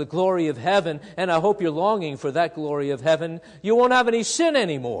 And that's the glory of heaven, and I hope you're longing for that glory of heaven. You won't have any sin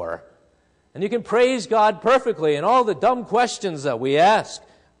anymore. And you can praise God perfectly, and all the dumb questions that we ask,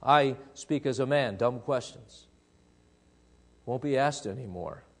 I speak as a man, dumb questions, won't be asked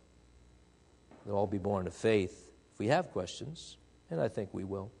anymore. They'll all be born of faith if we have questions, and I think we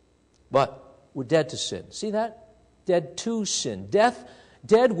will. But we're dead to sin. See that? Dead to sin.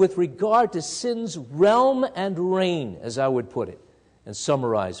 Dead with regard to sin's realm and reign, as I would put it, and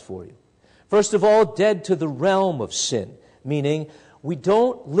summarize for you. First of all, dead to the realm of sin, meaning we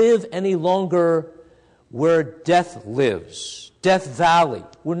don't live any longer where death lives. Death Valley.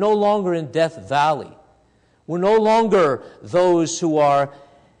 We're no longer in Death Valley. We're no longer those who are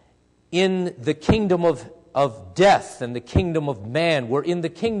in the kingdom of death and the kingdom of man. We're in the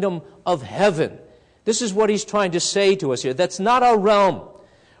kingdom of heaven. This is what he's trying to say to us here. That's not our realm.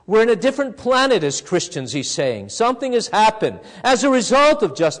 We're in a different planet as Christians, he's saying. Something has happened. As a result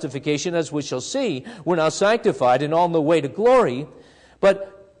of justification, as we shall see, we're now sanctified and on the way to glory.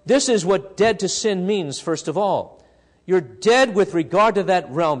 But this is what dead to sin means, first of all. You're dead with regard to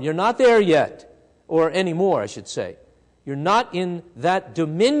that realm. You're not there yet, or anymore, I should say. You're not in that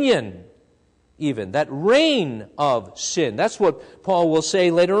dominion, even, that reign of sin. That's what Paul will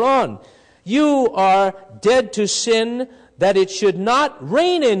say later on. You are dead to sin, that it should not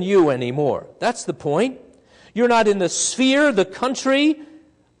reign in you anymore. That's the point. You're not in the sphere, the country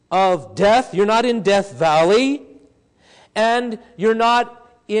of death. You're not in Death Valley. And you're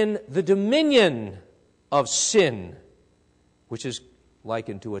not in the dominion of sin, which is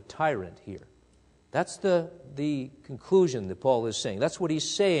likened to a tyrant here. That's the conclusion that Paul is saying. That's what he's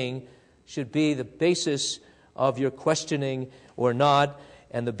saying should be the basis of your questioning or not,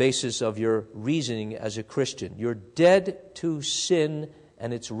 and the basis of your reasoning as a Christian. You're dead to sin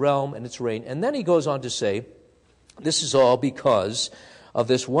and its realm and its reign. And then he goes on to say, this is all because of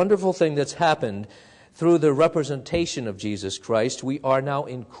this wonderful thing that's happened through the representation of Jesus Christ. We are now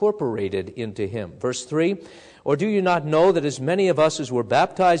incorporated into him. Verse 3, or do you not know that as many of us as were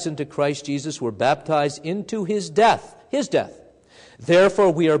baptized into Christ Jesus were baptized into his death? His death. Therefore,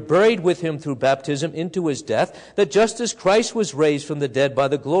 we are buried with him through baptism into his death, that just as Christ was raised from the dead by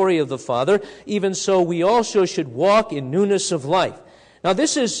the glory of the Father, even so we also should walk in newness of life. Now,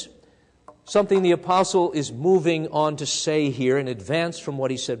 this is something the apostle is moving on to say here in advance from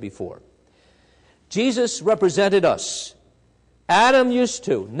what he said before. Jesus represented us. Adam used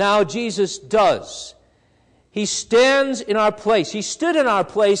to. Now Jesus does. He stands in our place. He stood in our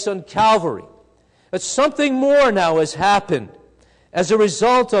place on Calvary. But something more now has happened. As a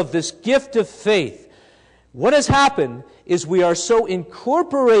result of this gift of faith, what has happened is we are so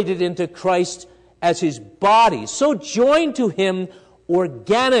incorporated into Christ as his body, so joined to him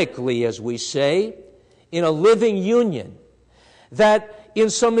organically, as we say, in a living union, that in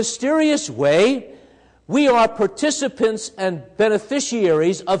some mysterious way, we are participants and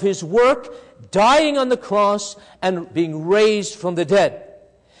beneficiaries of his work, dying on the cross and being raised from the dead.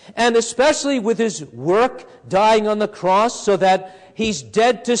 And especially with his work dying on the cross, so that he's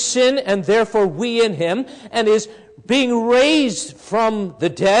dead to sin and therefore we in him, and is being raised from the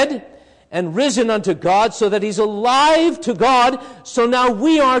dead and risen unto God, so that he's alive to God, so now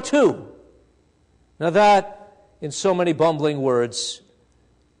we are too. Now that, in so many bumbling words,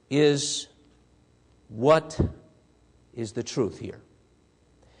 is what is the truth here.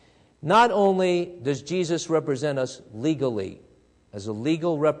 Not only does Jesus represent us legally, as a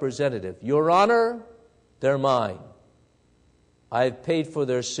legal representative, your honor, they're mine. I have paid for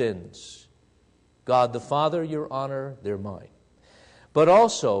their sins. God the Father, your honor, they're mine. But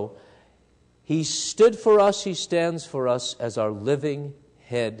also, he stood for us, he stands for us as our living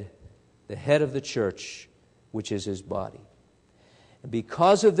head, the head of the church, which is his body. And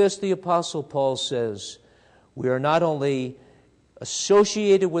because of this, the Apostle Paul says, we are not only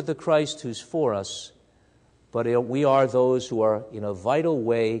associated with the Christ who's for us, but we are those who are in a vital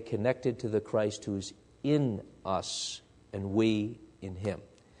way connected to the Christ who's in us, and we in him.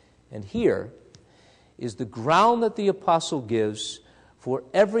 And here is the ground that the apostle gives for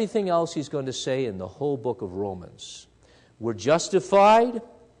everything else he's going to say in the whole book of Romans. We're justified,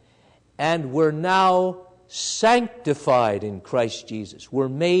 and we're now sanctified in Christ Jesus. We're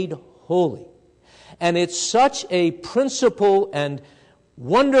made holy. And it's such a principle and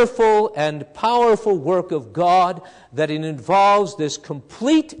wonderful and powerful work of God that it involves this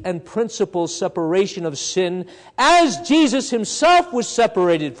complete and principal separation of sin, as Jesus himself was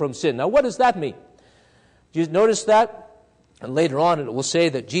separated from sin. Now, what does that mean? Do you notice that? And later on it will say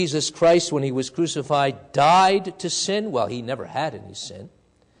that Jesus Christ, when he was crucified, died to sin. Well, he never had any sin.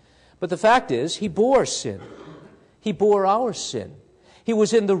 But the fact is, he bore sin. He bore our sin. He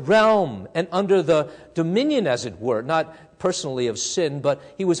was in the realm and under the dominion, as it were, not personally of sin, but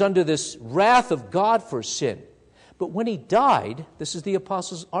he was under this wrath of God for sin. But when he died, this is the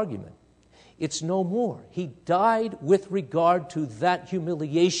apostle's argument, it's no more. He died with regard to that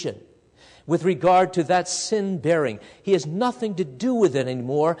humiliation, with regard to that sin bearing. He has nothing to do with it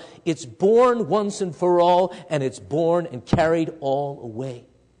anymore. It's borne once and for all, and it's borne and carried all away.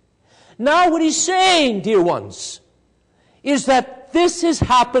 Now what he's saying, dear ones, is that this has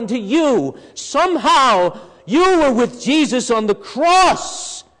happened to you. Somehow you were with Jesus on the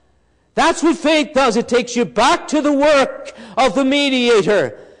cross. That's what faith does. It takes you back to the work of the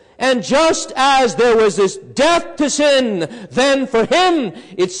mediator. And just as there was this death to sin, then for him,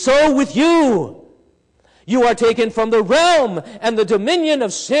 it's so with you. You are taken from the realm and the dominion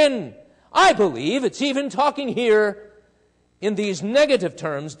of sin I believe it's even talking here in these negative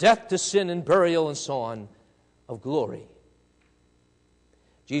terms, death to sin and burial and so on, of glory.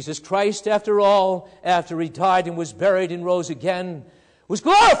 Jesus Christ, after all, after he died and was buried and rose again, was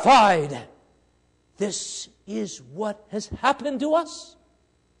glorified. This is what has happened to us.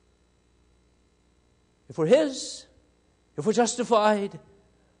 If we're his, if we're justified,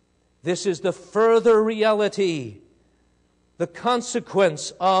 this is the further reality, the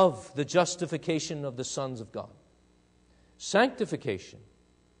consequence of the justification of the sons of God. Sanctification,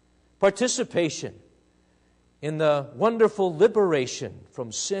 participation in the wonderful liberation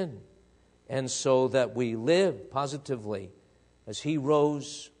from sin, and so that we live positively. As he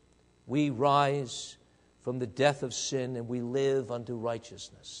rose, we rise from the death of sin and we live unto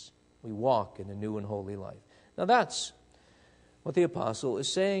righteousness. We walk in a new and holy life. Now that's what the apostle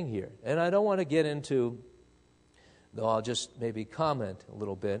is saying here. And I don't want to get into, though I'll just maybe comment a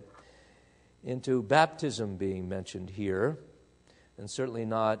little bit, into baptism being mentioned here, and certainly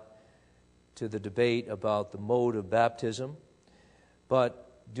not to the debate about the mode of baptism,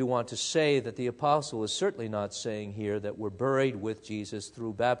 but do want to say that the apostle is certainly not saying here that we're buried with Jesus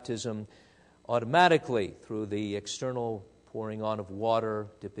through baptism automatically, through the external pouring on of water,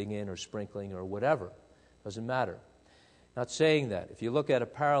 dipping in or sprinkling or whatever. Doesn't matter. Not saying that. If you look at a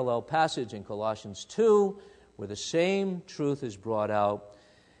parallel passage in Colossians 2, where the same truth is brought out,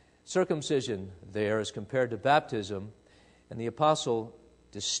 circumcision there as compared to baptism, and the apostle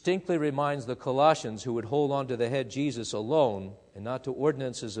distinctly reminds the Colossians, who would hold on to the head Jesus alone and not to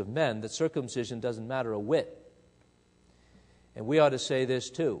ordinances of men, that circumcision doesn't matter a whit. And we ought to say this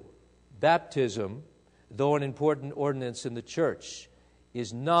too. Baptism, though an important ordinance in the church,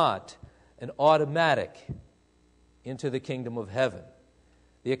 is not an automatic into the kingdom of heaven.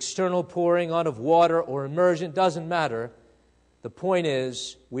 The external pouring on of water or immersion doesn't matter. The point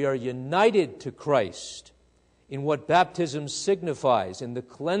is, we are united to Christ in what baptism signifies, in the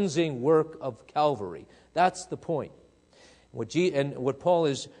cleansing work of Calvary. That's the point. And what Paul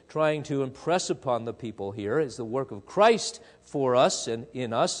is trying to impress upon the people here is the work of Christ for us and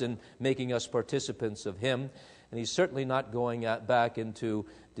in us and making us participants of him. And he's certainly not going back into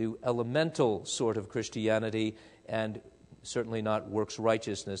the elemental sort of Christianity and certainly not works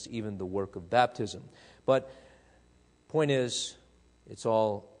righteousness, even the work of baptism. But point is, it's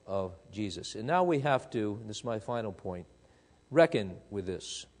all of Jesus. And now we have to, and this is my final point, reckon with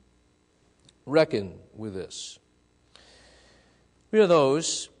this. Reckon with this. We are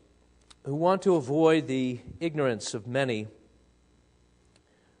those who want to avoid the ignorance of many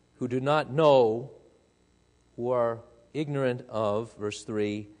who do not know, who are ignorant of, verse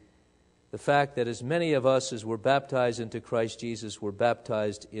 3, the fact that as many of us as were baptized into Christ Jesus were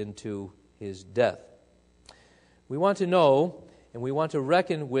baptized into his death. We want to know, and we want to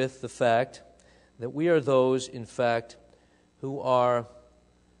reckon with the fact that we are those, in fact, who are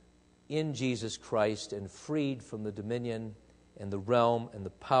in Jesus Christ and freed from the dominion and the realm and the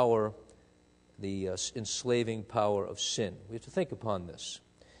power, the enslaving power of sin. We have to think upon this.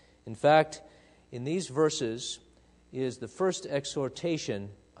 In fact, in these verses is the first exhortation,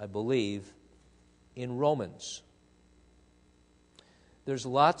 I believe, in Romans. There's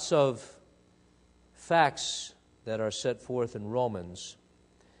lots of facts that are set forth in Romans,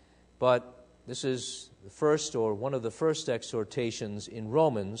 but this is the first or one of the first exhortations in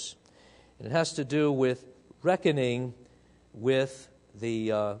Romans, and it has to do with reckoning with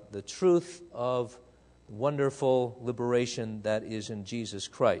the truth of wonderful liberation that is in Jesus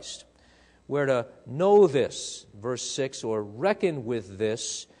Christ. We're to know this, verse 6, or reckon with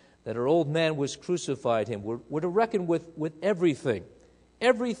this, that our old man was crucified him. We're to reckon with everything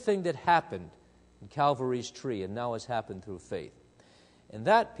that happened in Calvary's tree and now has happened through faith. And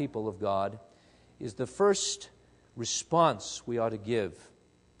that, people of God, is the first response we ought to give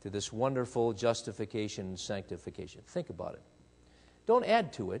to this wonderful justification and sanctification. Think about it. Don't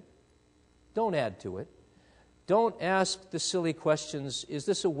add to it. Don't add to it. Don't ask the silly questions, is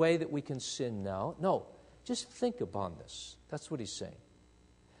this a way that we can sin now? No, just think upon this. That's what he's saying.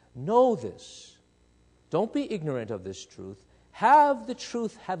 Know this. Don't be ignorant of this truth. Have the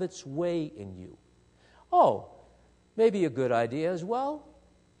truth have its way in you. Oh, maybe a good idea as well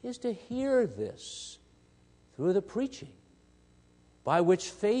is to hear this through the preaching, by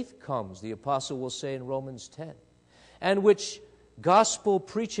which faith comes, the apostle will say in Romans 10, and which gospel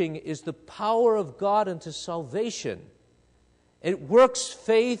preaching is the power of God unto salvation. It works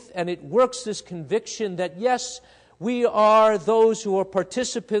faith and it works this conviction that, yes, we are those who are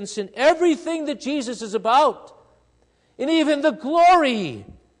participants in everything that Jesus is about, and even the glory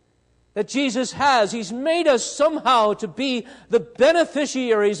that Jesus has. He's made us somehow to be the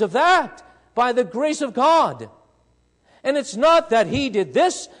beneficiaries of that by the grace of God. And it's not that He did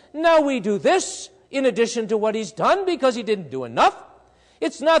this, now we do this in addition to what He's done because He didn't do enough.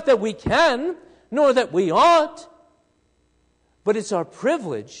 It's not that we can, nor that we ought, but it's our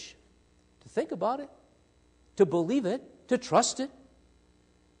privilege to think about it, to believe it, to trust it,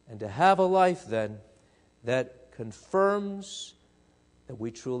 and to have a life then that confirms that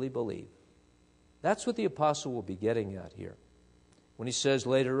we truly believe. That's what the apostle will be getting at here. When he says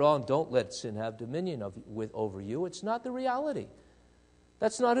later on, don't let sin have dominion over you, it's not the reality.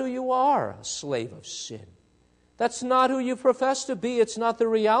 That's not who you are, a slave of sin. That's not who you profess to be. It's not the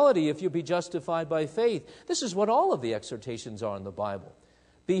reality if you be justified by faith. This is what all of the exhortations are in the Bible.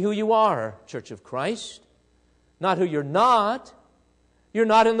 Be who you are, Church of Christ, not who you're not. You're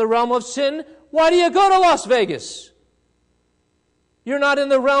not in the realm of sin. Why do you go to Las Vegas? You're not in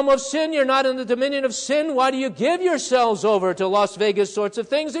the realm of sin. You're not in the dominion of sin. Why do you give yourselves over to Las Vegas sorts of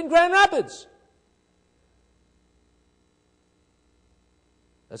things in Grand Rapids?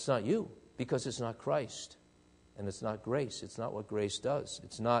 That's not you, because it's not Christ. And it's not grace. It's not what grace does.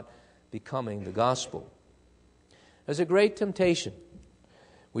 It's not becoming the gospel. There's a great temptation.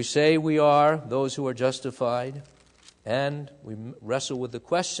 We say we are those who are justified, and we wrestle with the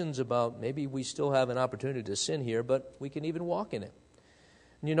questions about maybe we still have an opportunity to sin here, but we can even walk in it.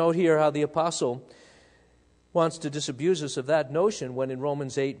 And you note here how the apostle wants to disabuse us of that notion when in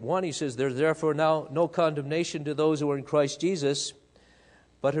Romans 8:1 he says, there's therefore now no condemnation to those who are in Christ Jesus,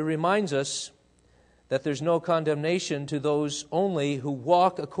 but he reminds us that there's no condemnation to those only who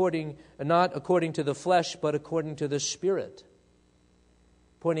walk not according to the flesh, but according to the Spirit.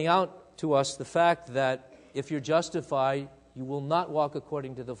 Pointing out to us the fact that if you're justified, you will not walk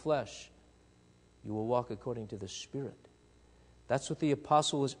according to the flesh. You will walk according to the Spirit. That's what the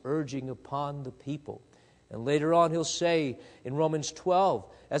apostle is urging upon the people. And later on he'll say in Romans 12,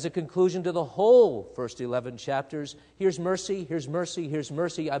 as a conclusion to the whole first 11 chapters, here's mercy, here's mercy, here's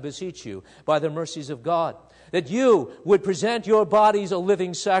mercy, I beseech you, by the mercies of God, that you would present your bodies a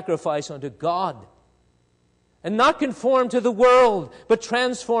living sacrifice unto God, and not conform to the world, but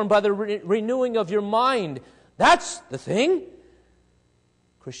transformed by the renewing of your mind. That's the thing.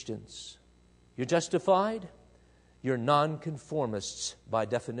 Christians, you're justified. You're nonconformists by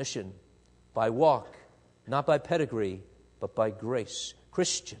definition, by walk, not by pedigree, but by grace.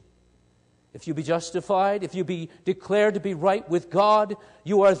 Christian, if you be justified, if you be declared to be right with God,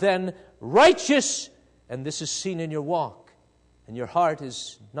 you are then righteous, and this is seen in your walk, and your heart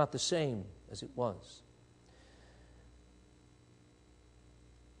is not the same as it was.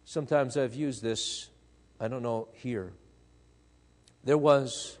 Sometimes I've used this, I don't know, here. There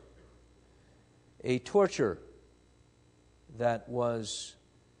was a torture that was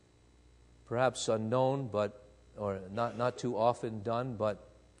perhaps unknown, or not too often done,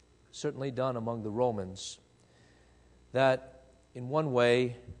 but certainly done among the Romans, that in one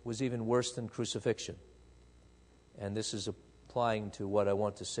way was even worse than crucifixion. And this is applying to what I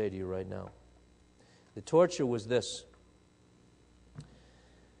want to say to you right now. The torture was this.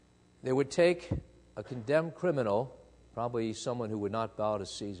 They would take a condemned criminal, probably someone who would not bow to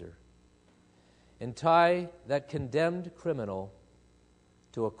Caesar, and tie that condemned criminal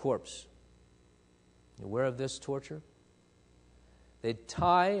to a corpse. You aware of this torture? They'd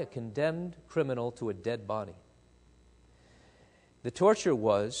tie a condemned criminal to a dead body. The torture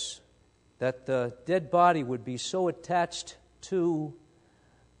was that the dead body would be so attached to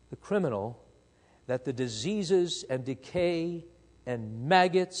the criminal that the diseases and decay and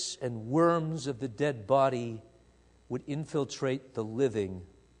maggots and worms of the dead body would infiltrate the living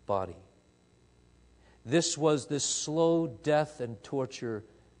body. This was the slow death and torture of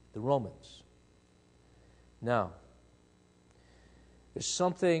the Romans. Now, there's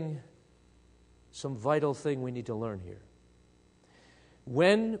some vital thing we need to learn here.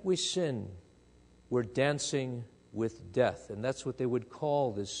 When we sin, we're dancing with death, and that's what they would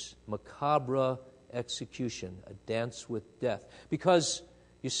call this macabre execution, a dance with death. Because,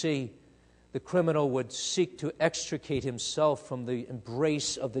 you see, the criminal would seek to extricate himself from the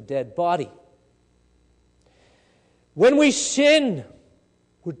embrace of the dead body. When we sin,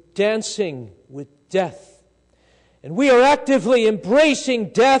 we're dancing with death. And we are actively embracing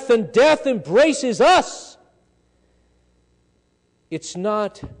death, and death embraces us. It's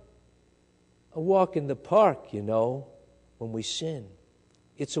not a walk in the park, when we sin.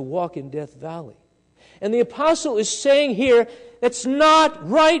 It's a walk in Death Valley. And the apostle is saying here, that's not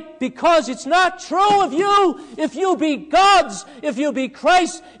right because it's not true of you. If you be God's, if you be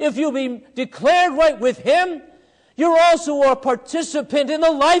Christ, if you be declared right with Him, you're also a participant in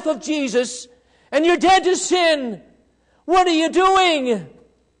the life of Jesus, and you're dead to sin. What are you doing?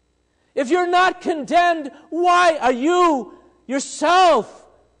 If you're not condemned, why are you yourself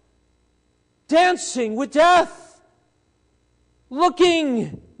dancing with death?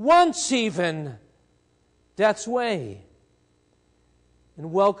 Looking once even death's way,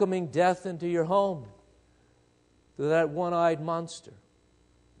 and welcoming death into your home through that one-eyed monster,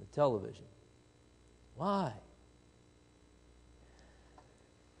 the television. Why?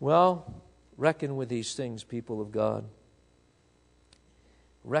 Well, reckon with these things, people of God.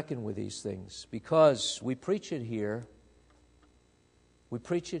 Reckon with these things, because we preach it here. We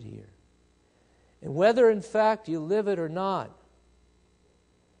preach it here. And whether in fact you live it or not,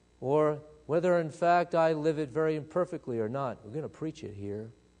 or whether in fact I live it very imperfectly or not, we're going to preach it here,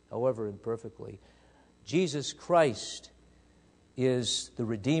 however imperfectly. Jesus Christ is the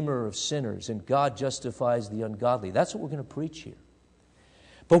Redeemer of sinners, and God justifies the ungodly. That's what we're going to preach here.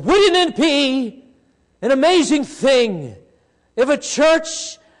 But wouldn't it be an amazing thing if a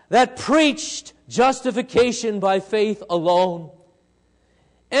church that preached justification by faith alone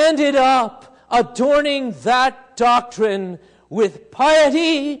ended up adorning that doctrine with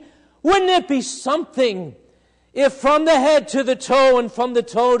piety? Wouldn't it be something if from the head to the toe and from the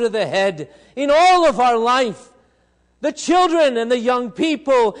toe to the head, in all of our life, the children and the young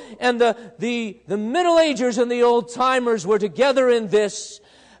people and the middle-agers and the old-timers were together in this,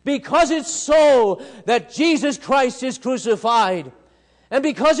 because it's so that Jesus Christ is crucified, and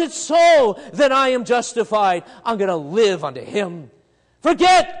because it's so that I am justified, I'm going to live unto Him.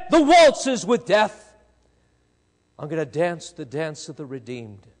 Forget the waltzes with death. I'm going to dance the dance of the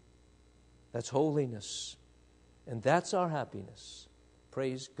redeemed. That's holiness. And that's our happiness.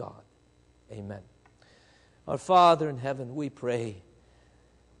 Praise God. Amen. Our Father in heaven, we pray,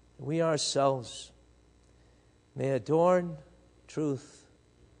 we ourselves may adorn truth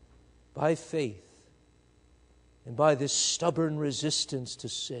by faith and by this stubborn resistance to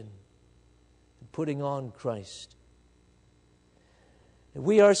sin and putting on Christ. And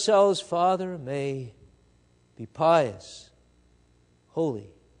we ourselves, Father, may be pious, holy,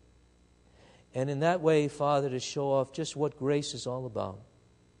 and in that way, Father, to show off just what grace is all about,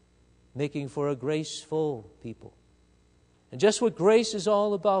 making for a graceful people. And just what grace is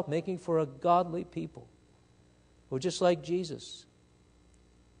all about, making for a godly people who are just like Jesus,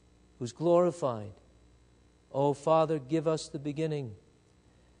 who's glorified. Oh, Father, give us the beginning.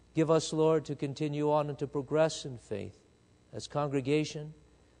 Give us, Lord, to continue on and to progress in faith as congregation,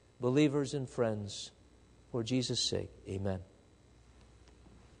 believers, and friends. For Jesus' sake, amen.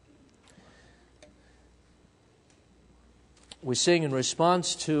 We sing in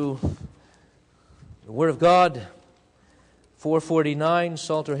response to the Word of God, 449,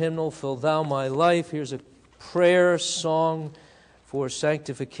 Psalter hymnal, Fill Thou My Life. Here's a prayer song for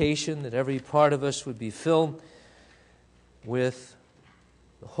sanctification, that every part of us would be filled with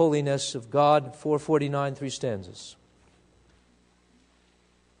the holiness of God. 449, 3 stanzas.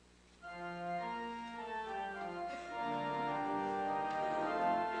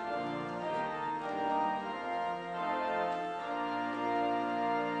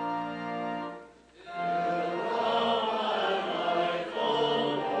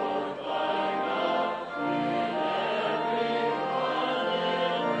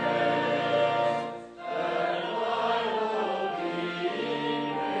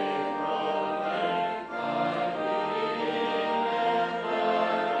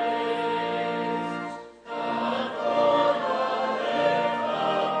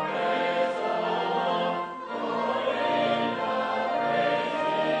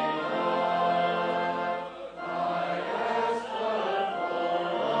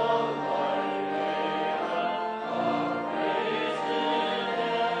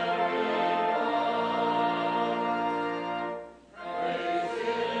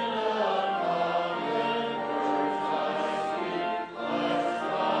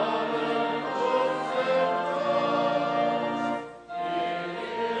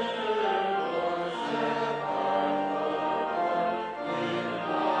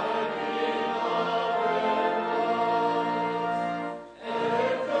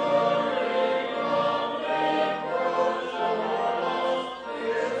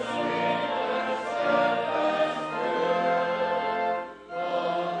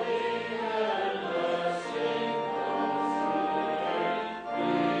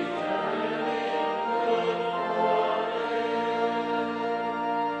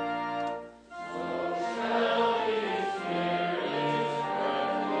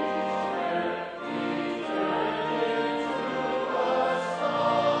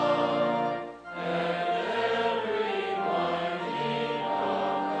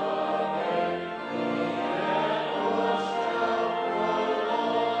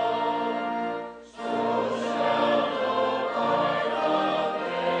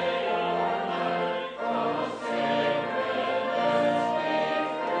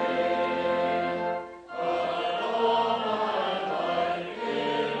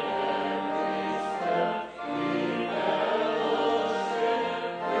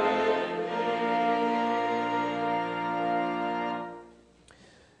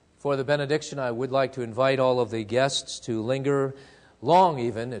 Before the benediction, I would like to invite all of the guests to linger long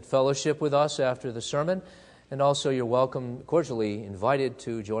even at fellowship with us after the sermon. And also you're welcome, cordially invited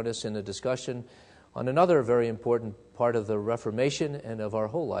to join us in a discussion on another very important part of the Reformation and of our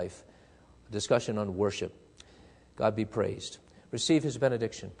whole life, a discussion on worship. God be praised. Receive his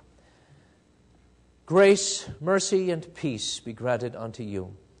benediction. Grace, mercy, and peace be granted unto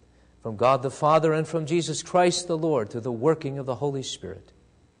you from God the Father and from Jesus Christ the Lord through the working of the Holy Spirit.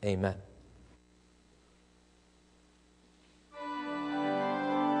 Amen.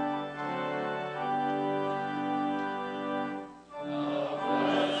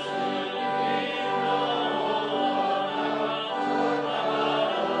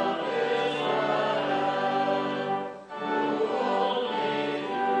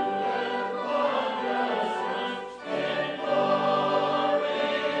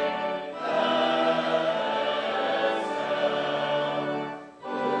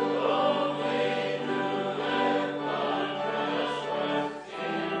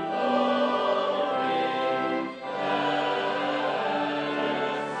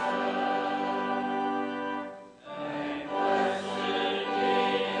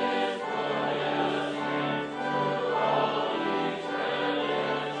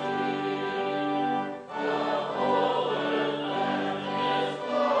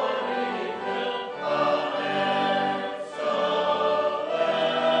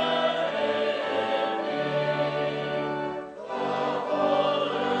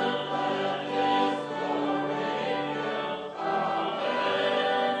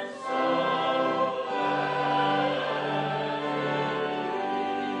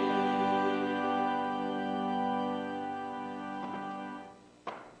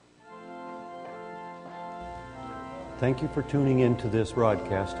 Thank you for tuning in to this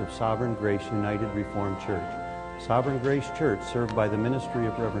broadcast of Sovereign Grace United Reformed Church. Sovereign Grace Church, served by the ministry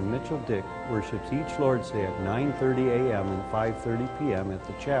of Reverend Mitchell Dick, worships each Lord's Day at 9:30 a.m. and 5:30 p.m. at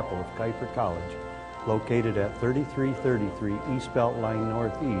the chapel of Kuyper College, located at 3333 East Belt Line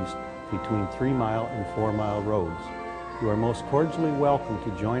Northeast between 3 Mile and 4 Mile roads. You are most cordially welcome to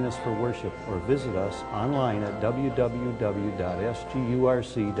join us for worship or visit us online at www.sgurc.org.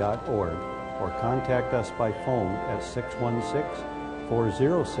 or contact us by phone at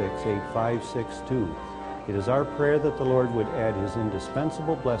 616-406-8562. It is our prayer that the Lord would add his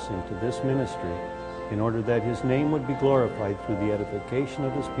indispensable blessing to this ministry in order that his name would be glorified through the edification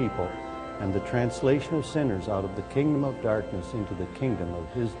of his people and the translation of sinners out of the kingdom of darkness into the kingdom of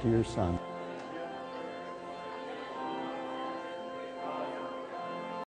his dear Son.